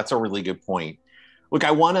sure. That's a really good point. Look,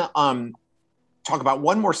 I want to talk about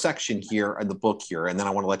one more section here in the book here, and then I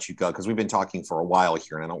want to let you go, because we've been talking for a while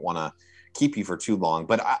here, and I don't want to keep you for too long.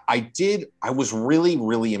 But I was really,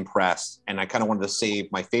 really impressed, and I kind of wanted to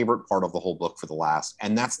save my favorite part of the whole book for the last,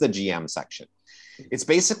 and that's the GM section. It's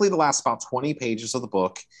basically the last about 20 pages of the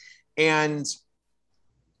book, and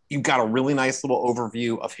you've got a really nice little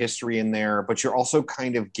overview of history in there, but you're also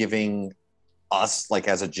kind of giving us, like,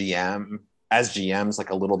 as GMs, like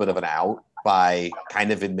a little bit of an out by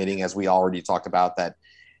kind of admitting, as we already talked about, that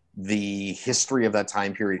the history of that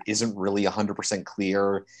time period isn't really 100%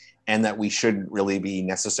 clear, and that we shouldn't really be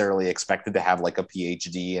necessarily expected to have like a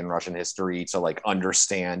PhD in Russian history to like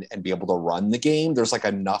understand and be able to run the game. There's like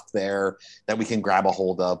enough there that we can grab a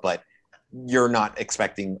hold of, but you're not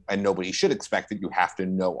expecting, and nobody should expect, that you have to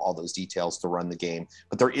know all those details to run the game.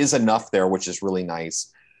 But there is enough there, which is really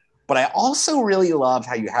nice. But I also really love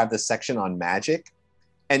how you have this section on magic,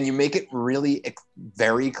 and you make it really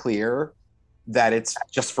very clear that it's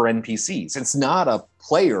just for NPCs. It's not a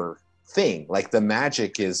player thing. Like, the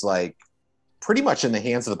magic is like pretty much in the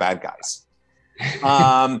hands of the bad guys.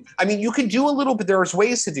 I mean, you can do a little bit, there's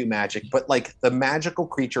ways to do magic, but like the magical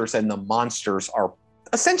creatures and the monsters are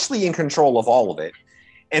essentially in control of all of it.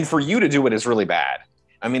 And for you to do it is really bad.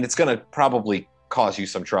 I mean, it's going to probably cause you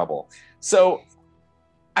some trouble. So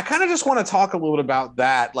I kind of just want to talk a little bit about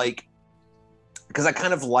that, like, because I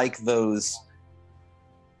kind of like those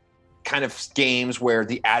kind of games where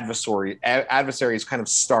the adversaries kind of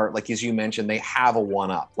start, like, as you mentioned, they have a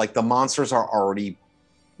one-up. Like, the monsters are already,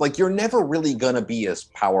 like, you're never really going to be as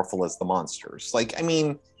powerful as the monsters. Like, I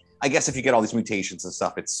mean, I guess if you get all these mutations and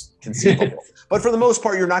stuff, it's conceivable. But for the most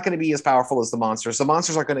part, you're not going to be as powerful as the monsters. The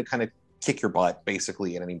monsters are going to kind of kick your butt,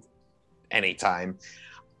 basically, at any time.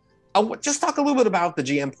 Just talk a little bit about the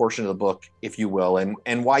GM portion of the book, if you will,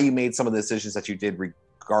 and why you made some of the decisions that you did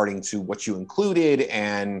regarding to what you included,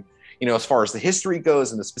 and, you know, as far as the history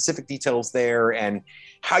goes and the specific details there, and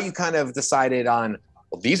how you kind of decided on,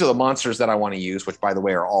 well, these are the monsters that I want to use, which, by the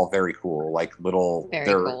way, are all very cool. Like,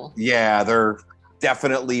 cool. Yeah, they're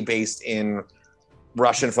definitely based in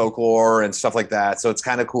Russian folklore and stuff like that. So it's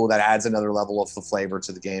kind of cool. That adds another level of the flavor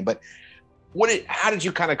to the game. But how did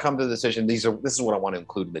you kind of come to the decision? This is what I want to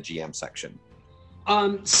include in the GM section?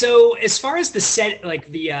 So as far as the set, like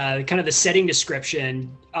the kind of the setting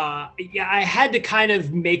description, yeah, I had to kind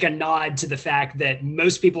of make a nod to the fact that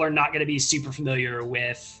most people are not going to be super familiar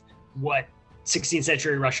with what 16th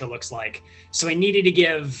century Russia looks like. So I needed to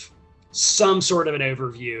give some sort of an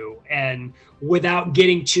overview, and without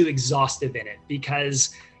getting too exhaustive in it,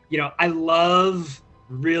 because I love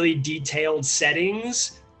really detailed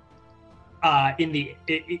settings in the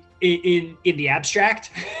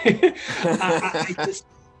abstract. I just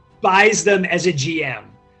despise them as a GM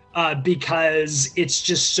because it's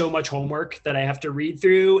just so much homework that I have to read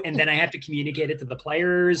through, and then I have to communicate it to the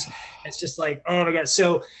players. It's just like, oh my god.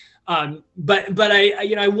 So, but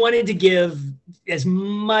I wanted to give as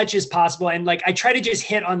much as possible, and like I try to just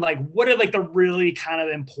hit on like what are like the really kind of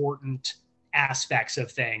important aspects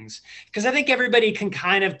of things, because I think everybody can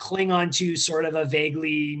kind of cling on to sort of a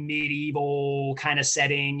vaguely medieval kind of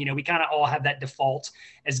setting. We kind of all have that default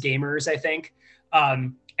as gamers, I think.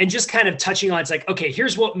 And just kind of touching on, it's like, okay,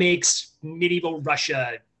 here's what makes medieval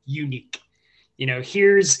Russia unique.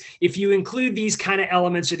 Here's, if you include these kind of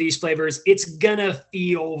elements or these flavors, it's gonna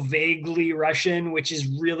feel vaguely Russian, which is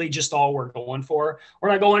really just all we're going for. We're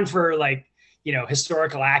not going for like,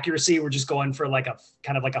 historical accuracy. We're just going for like a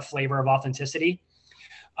kind of like a flavor of authenticity.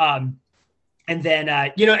 And then,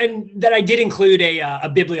 and then I did include a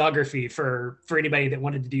bibliography for anybody that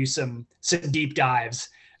wanted to do some deep dives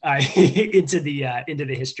into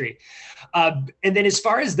the history. And then as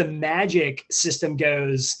far as the magic system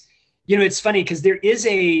goes, it's funny because there is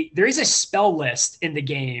a spell list in the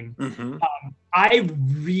game. Mm-hmm. I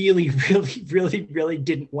really, really, really, really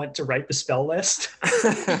didn't want to write the spell list.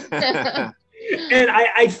 And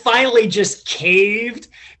I finally just caved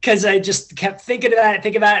because I just kept thinking about it,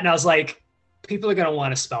 and I was like, people are going to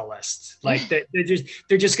want a spell list. Like they're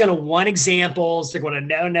just going to want examples. They're going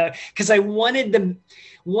to know, because I wanted them.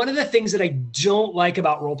 One of the things that I don't like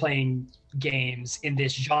about role-playing games in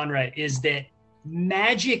this genre is that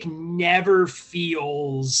magic never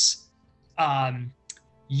feels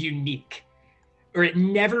unique, or it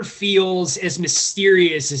never feels as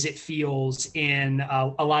mysterious as it feels in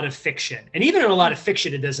a lot of fiction. And even in a lot of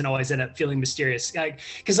fiction, it doesn't always end up feeling mysterious.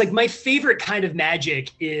 Because like my favorite kind of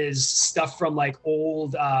magic is stuff from like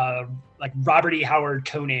old, like Robert E. Howard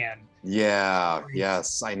Conan. Yeah,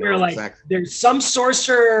 yes, I know. Where like exactly. There's some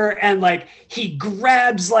sorcerer and like he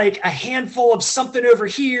grabs like a handful of something over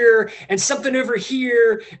here and something over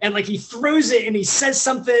here, and like he throws it and he says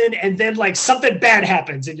something, and then like something bad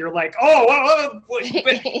happens and you're like, what is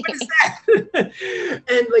that?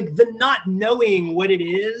 And like the not knowing what it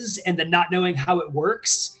is and the not knowing how it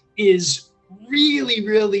works is really,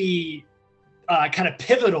 really kind of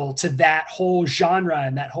pivotal to that whole genre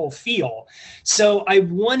and that whole feel. So I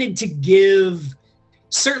wanted to give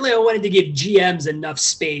GMs enough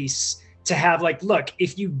space to have like, look,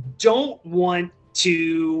 if you don't want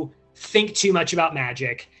to think too much about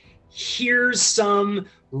magic, here's some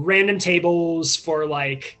random tables for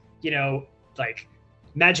like, like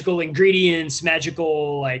magical ingredients,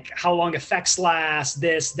 magical, like how long effects last,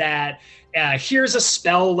 this, that. Here's a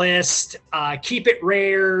spell list, keep it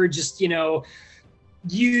rare, just,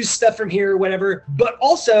 use stuff from here, whatever. But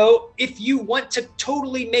also, if you want to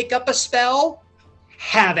totally make up a spell,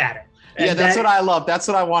 have at it. Yeah, that's what I love. That's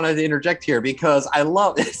what I wanted to interject here, because I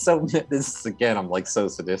love, so this is, again, I'm like so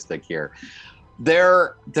sadistic here.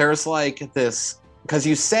 There's like this, because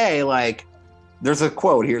you say like, there's a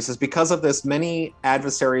quote here. It says, because of this, many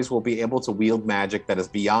adversaries will be able to wield magic that is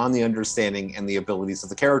beyond the understanding and the abilities of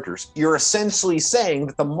the characters. You're essentially saying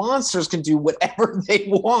that the monsters can do whatever they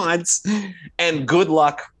want, and good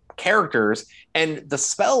luck characters. And the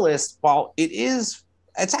spell list, while it's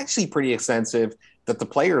actually pretty extensive that the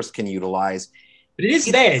players can utilize. But it is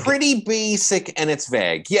vague. Pretty basic, and it's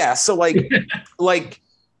vague. Yeah, so like,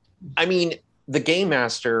 I mean, the Game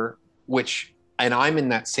Master, and I'm in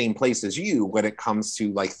that same place as you when it comes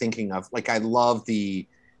to like thinking of, like, I love the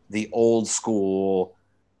old school,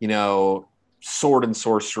 sword and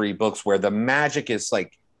sorcery books where the magic is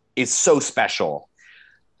like, it's so special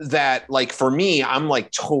that like, for me, I'm like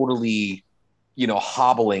totally,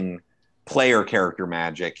 hobbling player character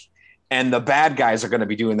magic. And the bad guys are going to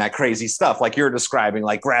be doing that crazy stuff like you're describing,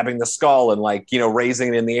 like grabbing the skull and like,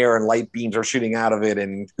 raising it in the air and light beams are shooting out of it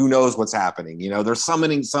and who knows what's happening. They're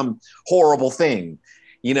summoning some horrible thing,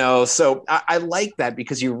 So I like that,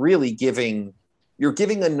 because you're giving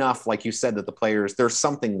enough, like you said, that the players, there's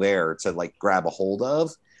something there to like grab a hold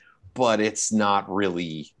of, but it's not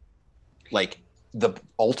really like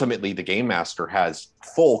ultimately the Game Master has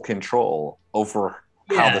full control over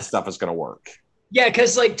how this stuff is going to work. Yeah,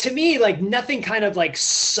 because like to me, like nothing kind of like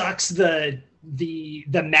sucks the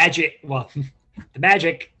magic. Well, the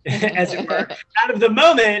magic, as it were, out of the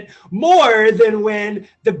moment more than when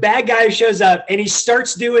the bad guy shows up and he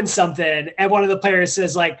starts doing something and one of the players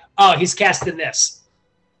says like, oh, he's casting this.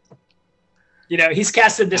 He's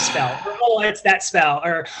casting this spell, or oh, it's that spell,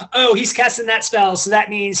 or oh, he's casting that spell, so that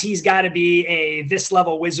means he's got to be this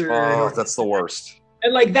level wizard. Oh, that's the worst.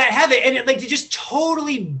 And like that habit, and it just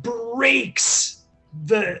totally breaks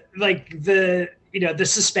the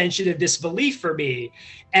suspension of disbelief for me.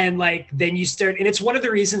 And like then you start, and it's one of the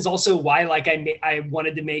reasons also why like I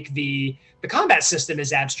wanted to make the combat system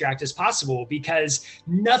as abstract as possible, because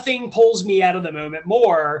nothing pulls me out of the moment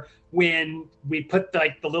more when we put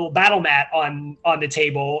the little battle mat on the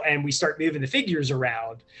table and we start moving the figures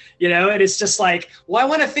around, and it's just like, well, I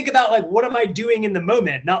want to think about like, what am I doing in the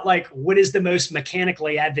moment? Not like, what is the most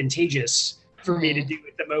mechanically advantageous for me to do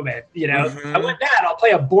at the moment? I want that. I'll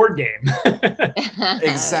play a board game.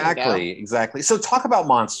 Exactly. So talk about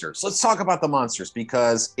monsters. Let's talk about the monsters,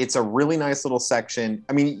 because it's a really nice little section.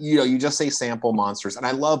 I mean, you just say sample monsters. And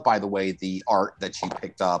I love, by the way, the art that you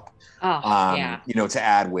picked up, to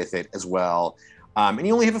add with it as well. And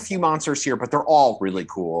you only have a few monsters here, but they're all really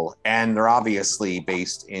cool. And they're obviously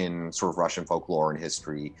based in sort of Russian folklore and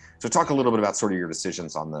history. So talk a little bit about sort of your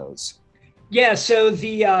decisions on those. Yeah, so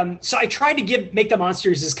so I tried to make the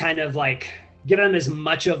monsters as kind of like give them as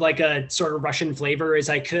much of like a sort of Russian flavor as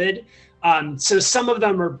I could. So some of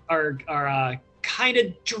them are kind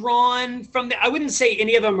of drawn from I wouldn't say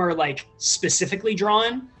any of them are like specifically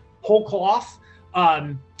drawn whole cloth.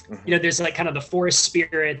 There's like kind of the forest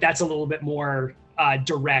spirit that's a little bit more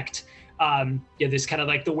direct. There's kind of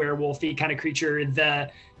like the werewolfy kind of creature.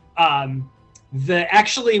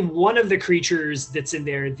 Actually one of the creatures that's in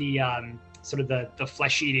there, the sort of the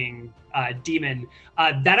flesh-eating demon,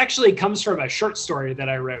 that actually comes from a short story that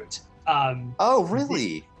I wrote. Oh,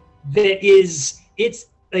 really? It's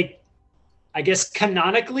like, I guess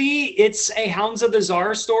canonically, it's a Hounds of the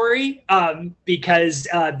Tsar story, because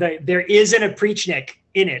there is an oprichnik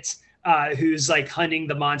in it who's like hunting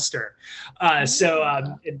the monster.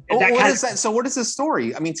 So what is this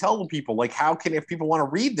story? I mean, tell the people, like, if people want to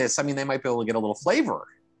read this, I mean, they might be able to get a little flavor.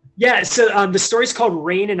 Yeah. So the story's called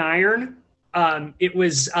Rain and Iron.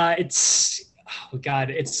 It's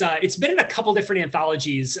been in a couple different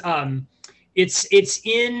anthologies. It's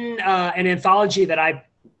in an anthology that I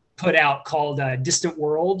put out called Distant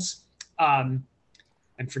Worlds. I'm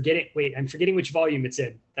forgetting which volume it's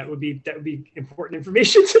in. That would be important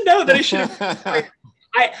information to know that I should have.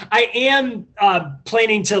 I am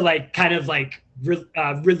planning to like kind of like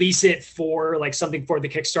release it for like something for the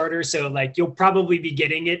Kickstarter. So like you'll probably be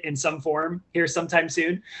getting it in some form here sometime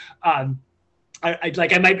soon. I'm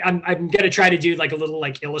gonna try to do like a little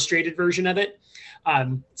like illustrated version of it.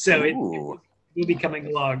 So it will be coming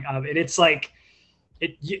along. And it's like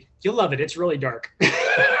you'll love it. It's really dark.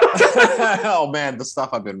 Oh man, the stuff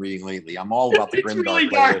I've been reading lately. I'm all about the grim really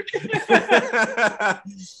dark.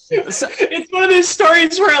 It's one of those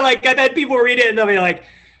stories where like I've had people read it and they'll be like,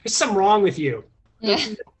 "There's something wrong with you." Yeah.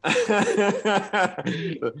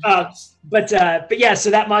 But yeah, so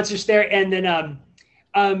that monster's there, and then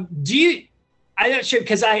I'm not sure,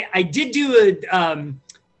 because I did do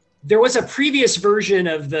there was a previous version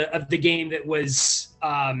of the game that was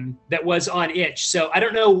on itch. So I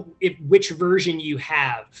don't know which version you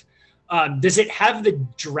have. Does it have the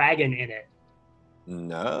dragon in it?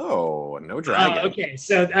 No dragon. Okay,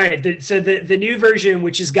 so all right, the new version,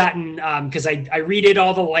 which has gotten because I redid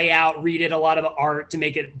all the layout, redid a lot of the art to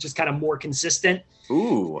make it just kind of more consistent.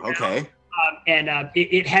 Ooh, okay.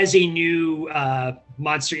 It has a new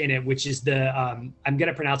monster in it, which is I'm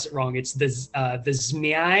gonna pronounce it wrong. It's the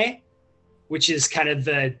Zmei, which is kind of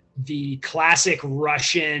the classic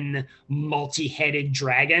Russian multi-headed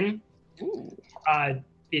dragon. Ooh.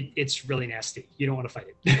 It's really nasty. You don't want to fight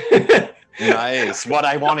it. Nice. What,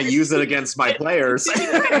 I want to use it against my players.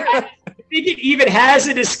 I think it even has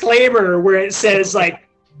a disclaimer where it says like,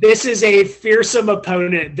 this is a fearsome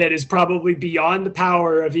opponent that is probably beyond the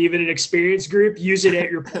power of even an experienced group. Use it at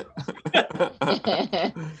your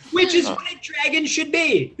which is what a dragon should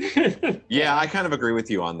be. Yeah, I kind of agree with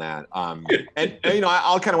you on that. And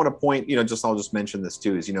I'll kind of want to point, I'll just mention this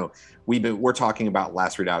too, is, we're talking about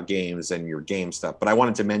Last Read Out Games and your game stuff, but I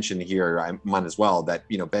wanted to mention here, I might as well, that,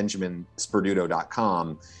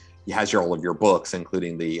 BenjaminSperduto.com has all of your books,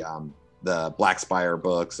 including the Black Spire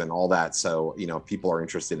books and all that. So, if people are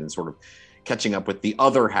interested in sort of catching up with the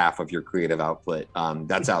other half of your creative output,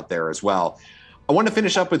 that's out there as well. I want to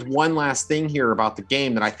finish up with one last thing here about the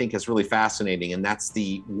game that I think is really fascinating, and that's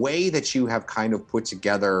the way that you have kind of put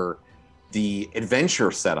together the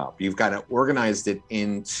adventure setup. You've got it organized it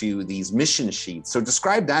into these mission sheets. So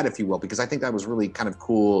describe that, if you will, because I think that was really kind of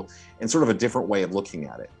cool and sort of a different way of looking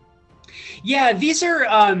at it. Yeah, these are,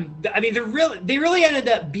 I mean, they really ended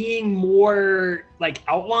up being more like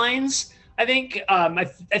outlines. I think, I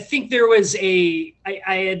think there was I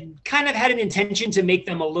had kind of had an intention to make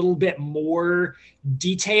them a little bit more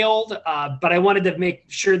detailed, but I wanted to make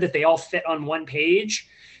sure that they all fit on one page.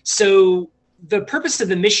 So the purpose of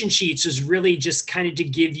the mission sheets is really just kind of to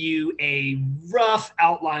give you a rough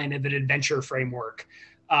outline of an adventure framework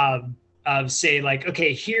of say like,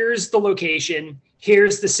 okay, here's the location,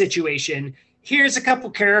 here's the situation, here's a couple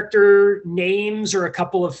character names or a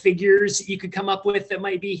couple of figures that you could come up with that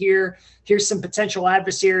might be here. Here's some potential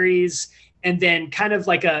adversaries, and then kind of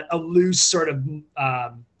like a loose sort of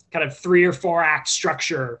kind of 3 or 4 act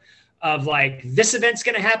structure of like, this event's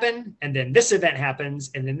going to happen, and then this event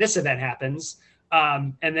happens, and then this event happens.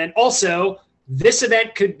 And then also this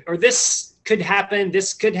event this could happen,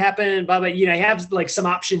 blah, blah, you know, you have like some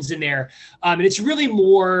options in there. And it's really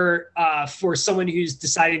more for someone who's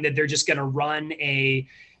deciding that they're just going to run a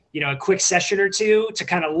quick session or two to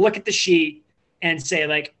kind of look at the sheet and say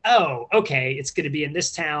like, oh, okay, it's going to be in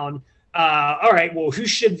this town. All right, well, who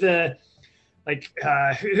should the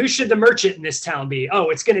merchant in this town be? Oh,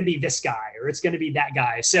 it's going to be this guy, or it's going to be that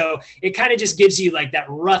guy. So it kind of just gives you like that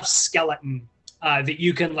rough skeleton that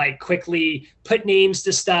you can like quickly put names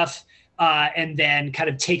to stuff and then kind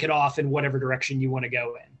of take it off in whatever direction you want to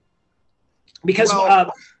go in. Because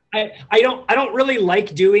I don't really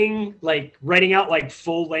like doing like writing out like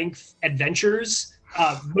full length adventures,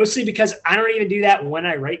 mostly because I don't even do that when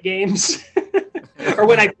I write games. Or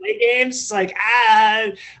when I play games, it's like,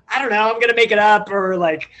 I don't know, I'm going to make it up, or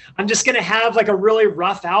like, I'm just going to have like a really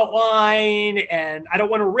rough outline, and I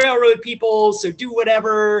don't want to railroad people, so do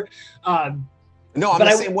whatever. No, I'm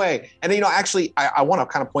the same way. And, actually, I want to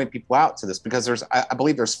kind of point people out to this, because I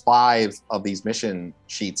believe there's 5 of these mission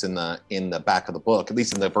sheets in the back of the book, at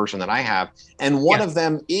least in the version that I have. And one of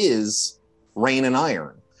them is Rain and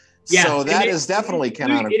Iron. Yeah. So that is definitely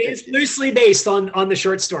canonical. It is loosely based on the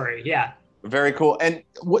short story. Yeah. Very cool. And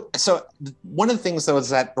so one of the things, though, is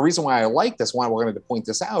that the reason why I like this, why we're going to point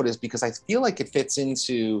this out, is because I feel like it fits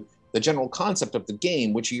into the general concept of the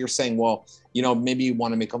game, which you're saying, well, maybe you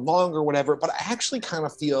want to make them longer or whatever. But I actually kind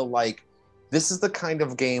of feel like this is the kind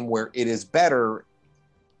of game where it is better,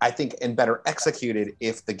 I think, and better executed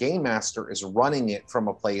if the game master is running it from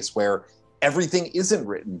a place where everything isn't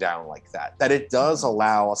written down like that, that it does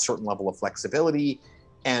allow a certain level of flexibility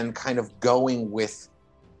and kind of going with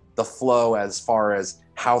the flow as far as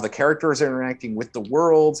how the characters are interacting with the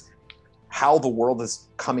world, how the world is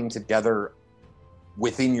coming together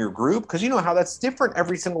within your group, because you know how that's different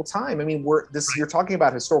every single time. I mean, you're talking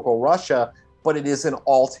about historical Russia, but it is an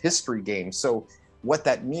alt history game. So what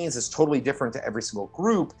that means is totally different to every single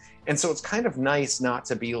group. And so it's kind of nice not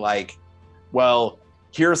to be like, well,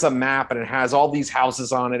 here's a map and it has all these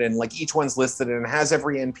houses on it, and like each one's listed and it has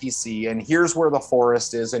every NPC, and here's where the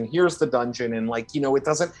forest is, and here's the dungeon, and like, it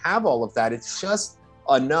doesn't have all of that. It's just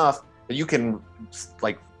enough that you can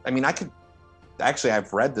like,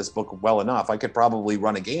 I've read this book well enough. I could probably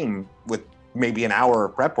run a game with maybe an hour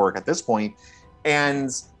of prep work at this point, and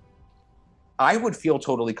I would feel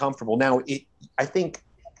totally comfortable. Now, I think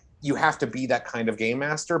you have to be that kind of game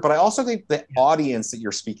master, but I also think the audience that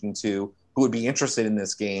you're speaking to who would be interested in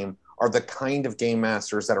this game are the kind of game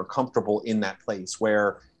masters that are comfortable in that place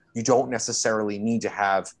where you don't necessarily need to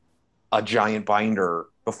have a giant binder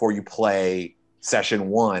before you play session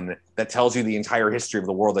 1 that tells you the entire history of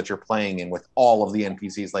the world that you're playing in with all of the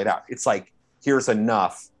NPCs laid out. It's like, here's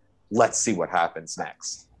enough. Let's see what happens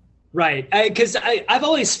next. Right. Because I've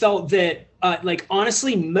always felt that, like,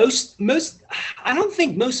 honestly, most, I don't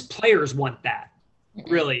think most players want that.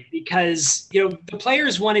 Really, because the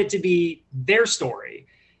players want it to be their story.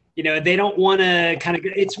 They don't want to kind of.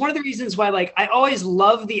 It's one of the reasons why, like, I always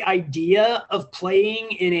love the idea of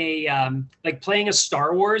playing in a playing a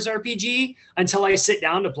Star Wars RPG until I sit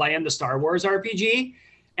down to play in the Star Wars RPG,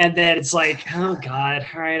 and then it's like, oh god,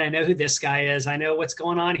 all right, I know who this guy is. I know what's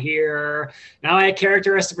going on here. Now my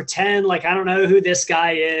character has to pretend like I don't know who this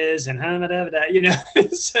guy is, and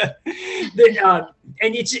so,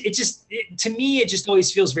 and to me, it just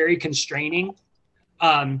always feels very constraining.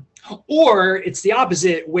 Or it's the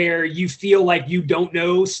opposite, where you feel like you don't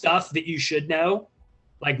know stuff that you should know,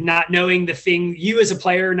 like not knowing you as a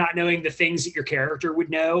player, not knowing the things that your character would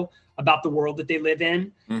know about the world that they live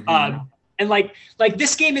in. Mm-hmm. And like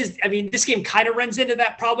this game this game kind of runs into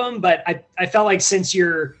that problem, but I felt like since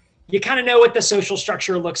you kind of know what the social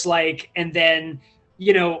structure looks like, and then,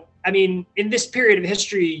 I mean, in this period of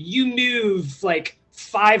history, you move like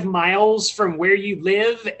 5 miles from where you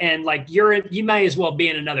live, and like you might as well be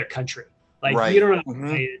in another country. Like Right. you don't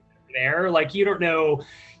know there. Like you don't know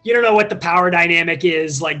what the power dynamic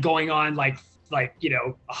is like going on like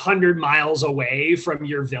 100 miles away from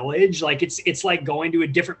your village. Like it's like going to a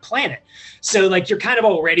different planet. So like you're kind of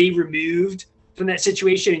already removed from that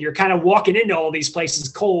situation, and you're kind of walking into all these places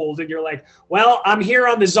cold, and you're like, well, I'm here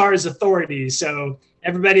on the Tsar's authority, so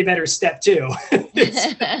everybody better step too.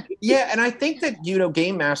 Yeah, and I think that,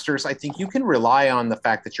 game masters, I think you can rely on the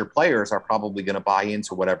fact that your players are probably going to buy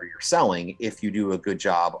into whatever you're selling if you do a good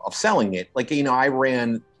job of selling it. Like, I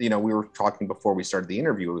ran, we were talking before we started the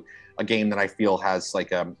interview, a game that I feel has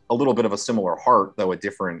like a little bit of a similar heart, though a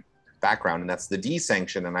different background, and that's the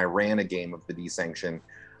D-Sanction. And I ran a game of the D-Sanction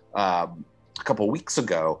a couple of weeks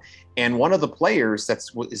ago, and one of the players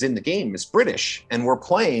is in the game is British, and we're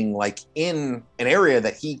playing like in an area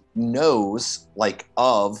that he knows like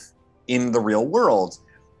of in the real world,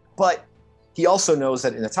 but he also knows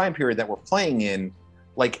that in the time period that we're playing in,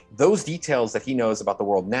 like those details that he knows about the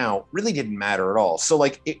world now really didn't matter at all. So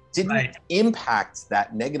like it didn't impact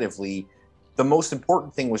that negatively. The most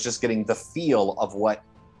important thing was just getting the feel of what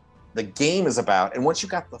the game is about, and once you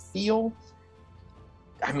got the feel,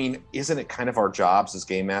 I mean, isn't it kind of our jobs as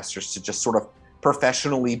game masters to just sort of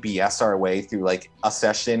professionally BS our way through like a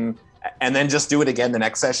session and then just do it again the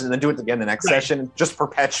next session and then do it again the next session, just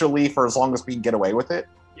perpetually for as long as we can get away with it?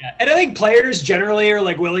 Yeah, and I think players generally are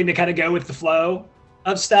like willing to kind of go with the flow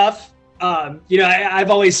of stuff.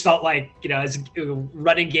 I've always felt like, as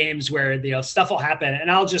running games where, stuff will happen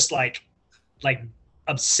and I'll just like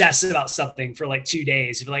obsess about something for like 2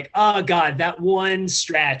 days. If like, oh God, that one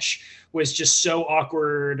stretch was just so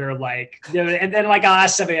awkward, or like, and then like I'll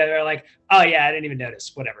ask somebody, they're like, oh yeah, I didn't even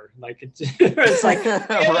notice, whatever. Like it's like,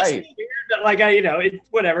 right. Weird, but like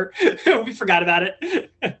whatever, we forgot about it.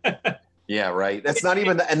 Yeah, right. That's not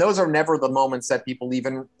even, and those are never the moments that people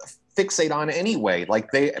even fixate on anyway. Like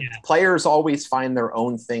players always find their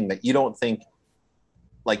own thing that you don't think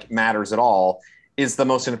like matters at all is the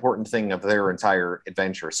most important thing of their entire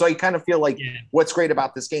adventure. So I kind of feel like what's great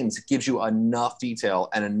about this game is it gives you enough detail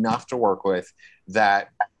and enough to work with that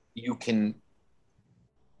you can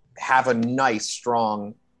have a nice,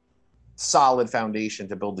 strong, solid foundation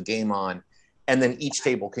to build the game on. And then each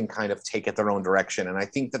table can kind of take it their own direction. And I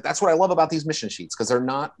think that that's what I love about these mission sheets, because they're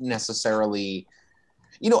not necessarily,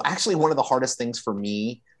 actually one of the hardest things for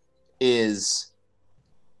me is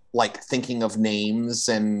like thinking of names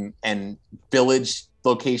and village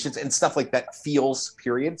locations and stuff like that feels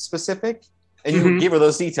period specific, and you give her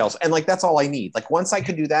those details, and like that's all I need. Like once I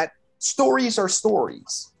can do that, stories are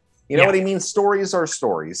stories. You know what I mean? Stories are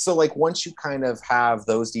stories. So like once you kind of have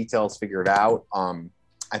those details figured out,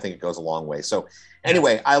 I think it goes a long way. So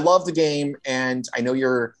anyway, I love the game, and I know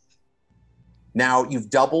you've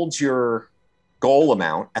doubled your goal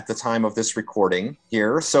amount at the time of this recording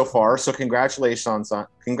here so far. So congratulations on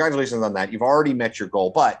that. You've already met your goal,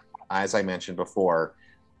 but as I mentioned before,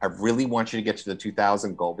 I really want you to get to the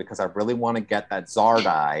 2000 goal, because I really want to get that Tsar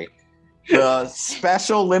die, the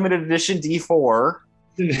special limited edition D4.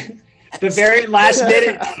 The very last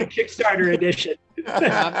minute Kickstarter edition.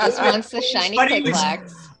 Just wants the shiny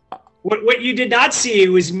Click-Clacks. What you did not see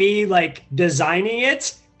was me like designing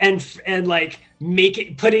it and like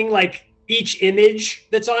putting like each image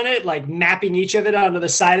that's on it, like mapping each of it onto the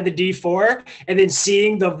side of the D4, and then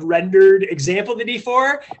seeing the rendered example of the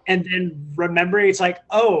D4, and then remembering it's like,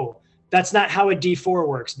 oh, that's not how a D4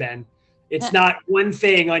 works, Ben. It's not one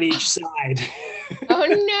thing on each side.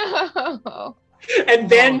 Oh no. And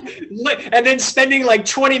then spending like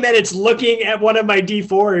 20 minutes looking at one of my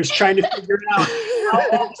D4s, trying to figure out how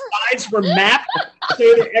all the sides were mapped so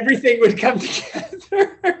that everything would come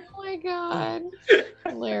together. Oh my God.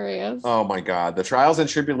 Hilarious. Oh my God. The trials and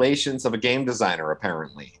tribulations of a game designer,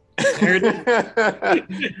 apparently.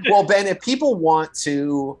 Well, Ben, if people want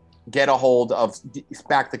to get a hold of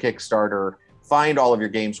Back the Kickstarter, find all of your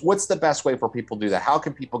games, what's the best way for people to do that? How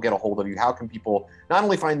can people get a hold of you? How can people not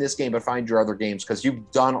only find this game, but find your other games? Because you've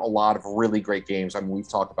done a lot of really great games. I mean, we've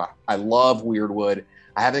talked about, I love Weirdwood.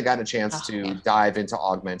 I haven't gotten a chance to dive into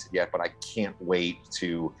Augmented yet, but I can't wait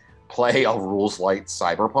to play a rules light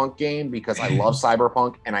Cyberpunk game, because I love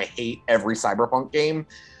Cyberpunk and I hate every Cyberpunk game.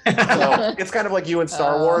 So it's kind of like you in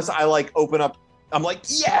Star Wars. I like open up, I'm like,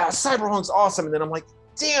 yeah, Cyberpunk's awesome. And then I'm like,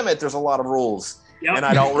 damn it, there's a lot of rules. Yep. And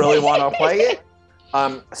I don't really want to play it.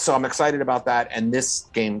 So I'm excited about that. And this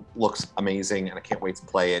game looks amazing, and I can't wait to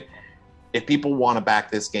play it. if people want to back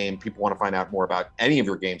this game, people want to find out more about any of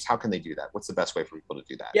your games, how can they do that? What's the best way for people to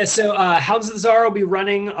do that? Yeah, so Hounds of the Tsar will be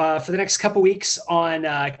running for the next couple weeks on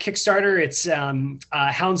Kickstarter. It's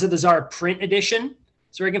Hounds of the Tsar print edition,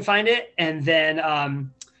 so where you can find it. And then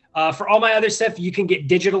for all my other stuff, you can get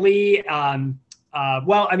digitally.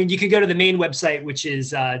 You can go to the main website, which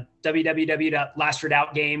is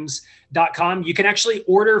www.lastredoubtgames.com. You can actually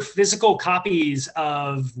order physical copies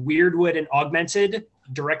of Weirdwood and Augmented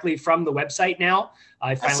directly from the website now.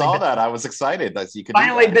 I saw that. I was excited that you could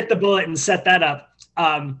finally bit the bullet and set that up.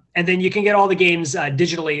 And then you can get all the games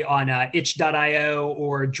digitally on itch.io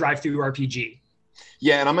or DriveThruRPG.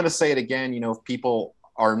 Yeah, and I'm going to say it again. If people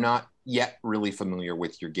are not yet really familiar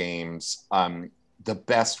with your games, the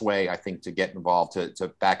best way I think to get involved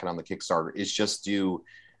to back it on the Kickstarter is just do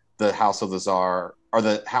the House of the Tsar or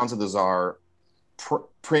the Hounds of the Tsar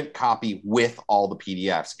print copy with all the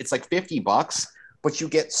PDFs. It's like $50, but you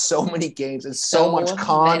get so many games and so much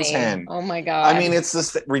content. Oh my God. I mean, it's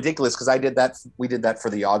just ridiculous because we did that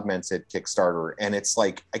for the Augmented Kickstarter, and it's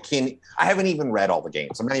like I haven't even read all the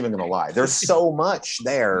games. I'm not even gonna lie. There's so much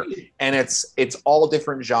there, and it's all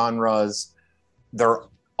different genres. They're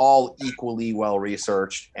all equally well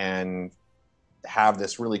researched and have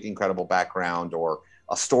this really incredible background or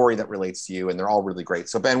a story that relates to you, and they're all really great.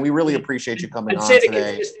 So Ben, we really appreciate you coming on today. I'd say the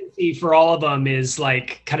consistency for all of them is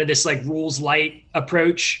like kind of this like rules light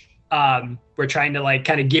approach. We're trying to like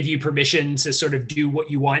kind of give you permission to sort of do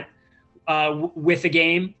what you want with the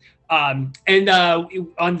game. And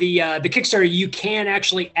on the Kickstarter, you can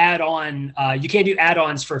actually add on. You can do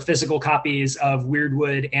add-ons for physical copies of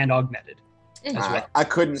Weirdwood and Augmented. As well. I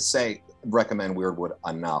couldn't recommend Weirdwood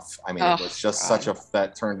enough. I mean, it was just such a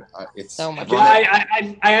that turned. It's so much.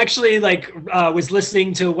 I actually was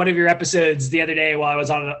listening to one of your episodes the other day while I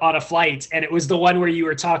was on a flight, and it was the one where you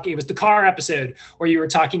were talking. It was the car episode where you were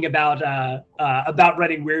talking about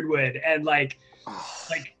running Weirdwood, and like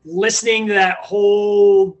listening to that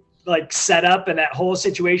whole setup and that whole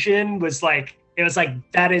situation was like, it was like,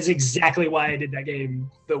 that is exactly why I did that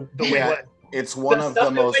game the way it was. It's one of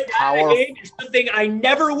the most powerful. It's something I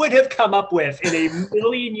never would have come up with in a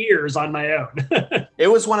million years on my own. It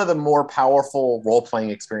was one of the more powerful role-playing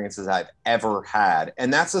experiences I've ever had.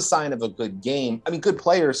 And that's a sign of a good game. I mean, good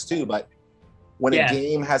players too, but when a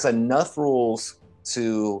game has enough rules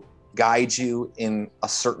to guide you in a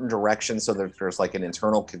certain direction so that there's like an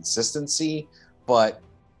internal consistency, but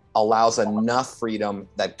allows enough freedom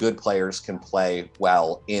that good players can play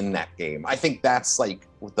well in that game. I think that's like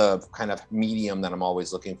the kind of medium that I'm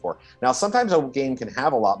always looking for. Now, sometimes a game can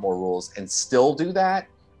have a lot more rules and still do that,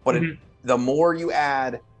 but the more you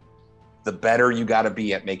add, the better you got to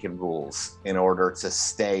be at making rules in order to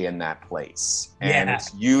stay in that place. And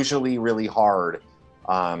it's usually really hard.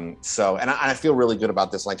 So I feel really good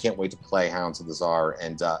about this, and I can't wait to play Hounds of the Tsar.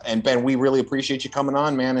 And Ben, we really appreciate you coming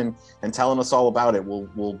on, man, and telling us all about it.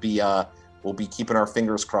 We'll be keeping our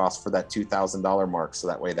fingers crossed for that $2,000 mark, so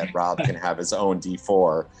that way that Rob can have his own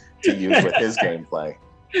D4 to use with his gameplay.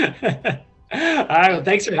 All right, well,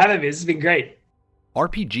 thanks for having me. This has been great.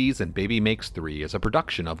 RPGs and Baby Makes 3 is a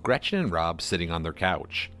production of Gretchen and Rob sitting on their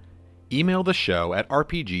couch. Email the show at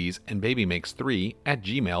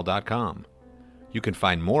rpgsandbabymakes3@gmail.com. You can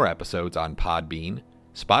find more episodes on Podbean,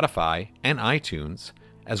 Spotify, and iTunes,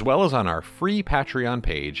 as well as on our free Patreon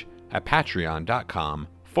page at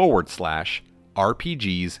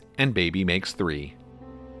patreon.com/RPGs and Baby Makes 3.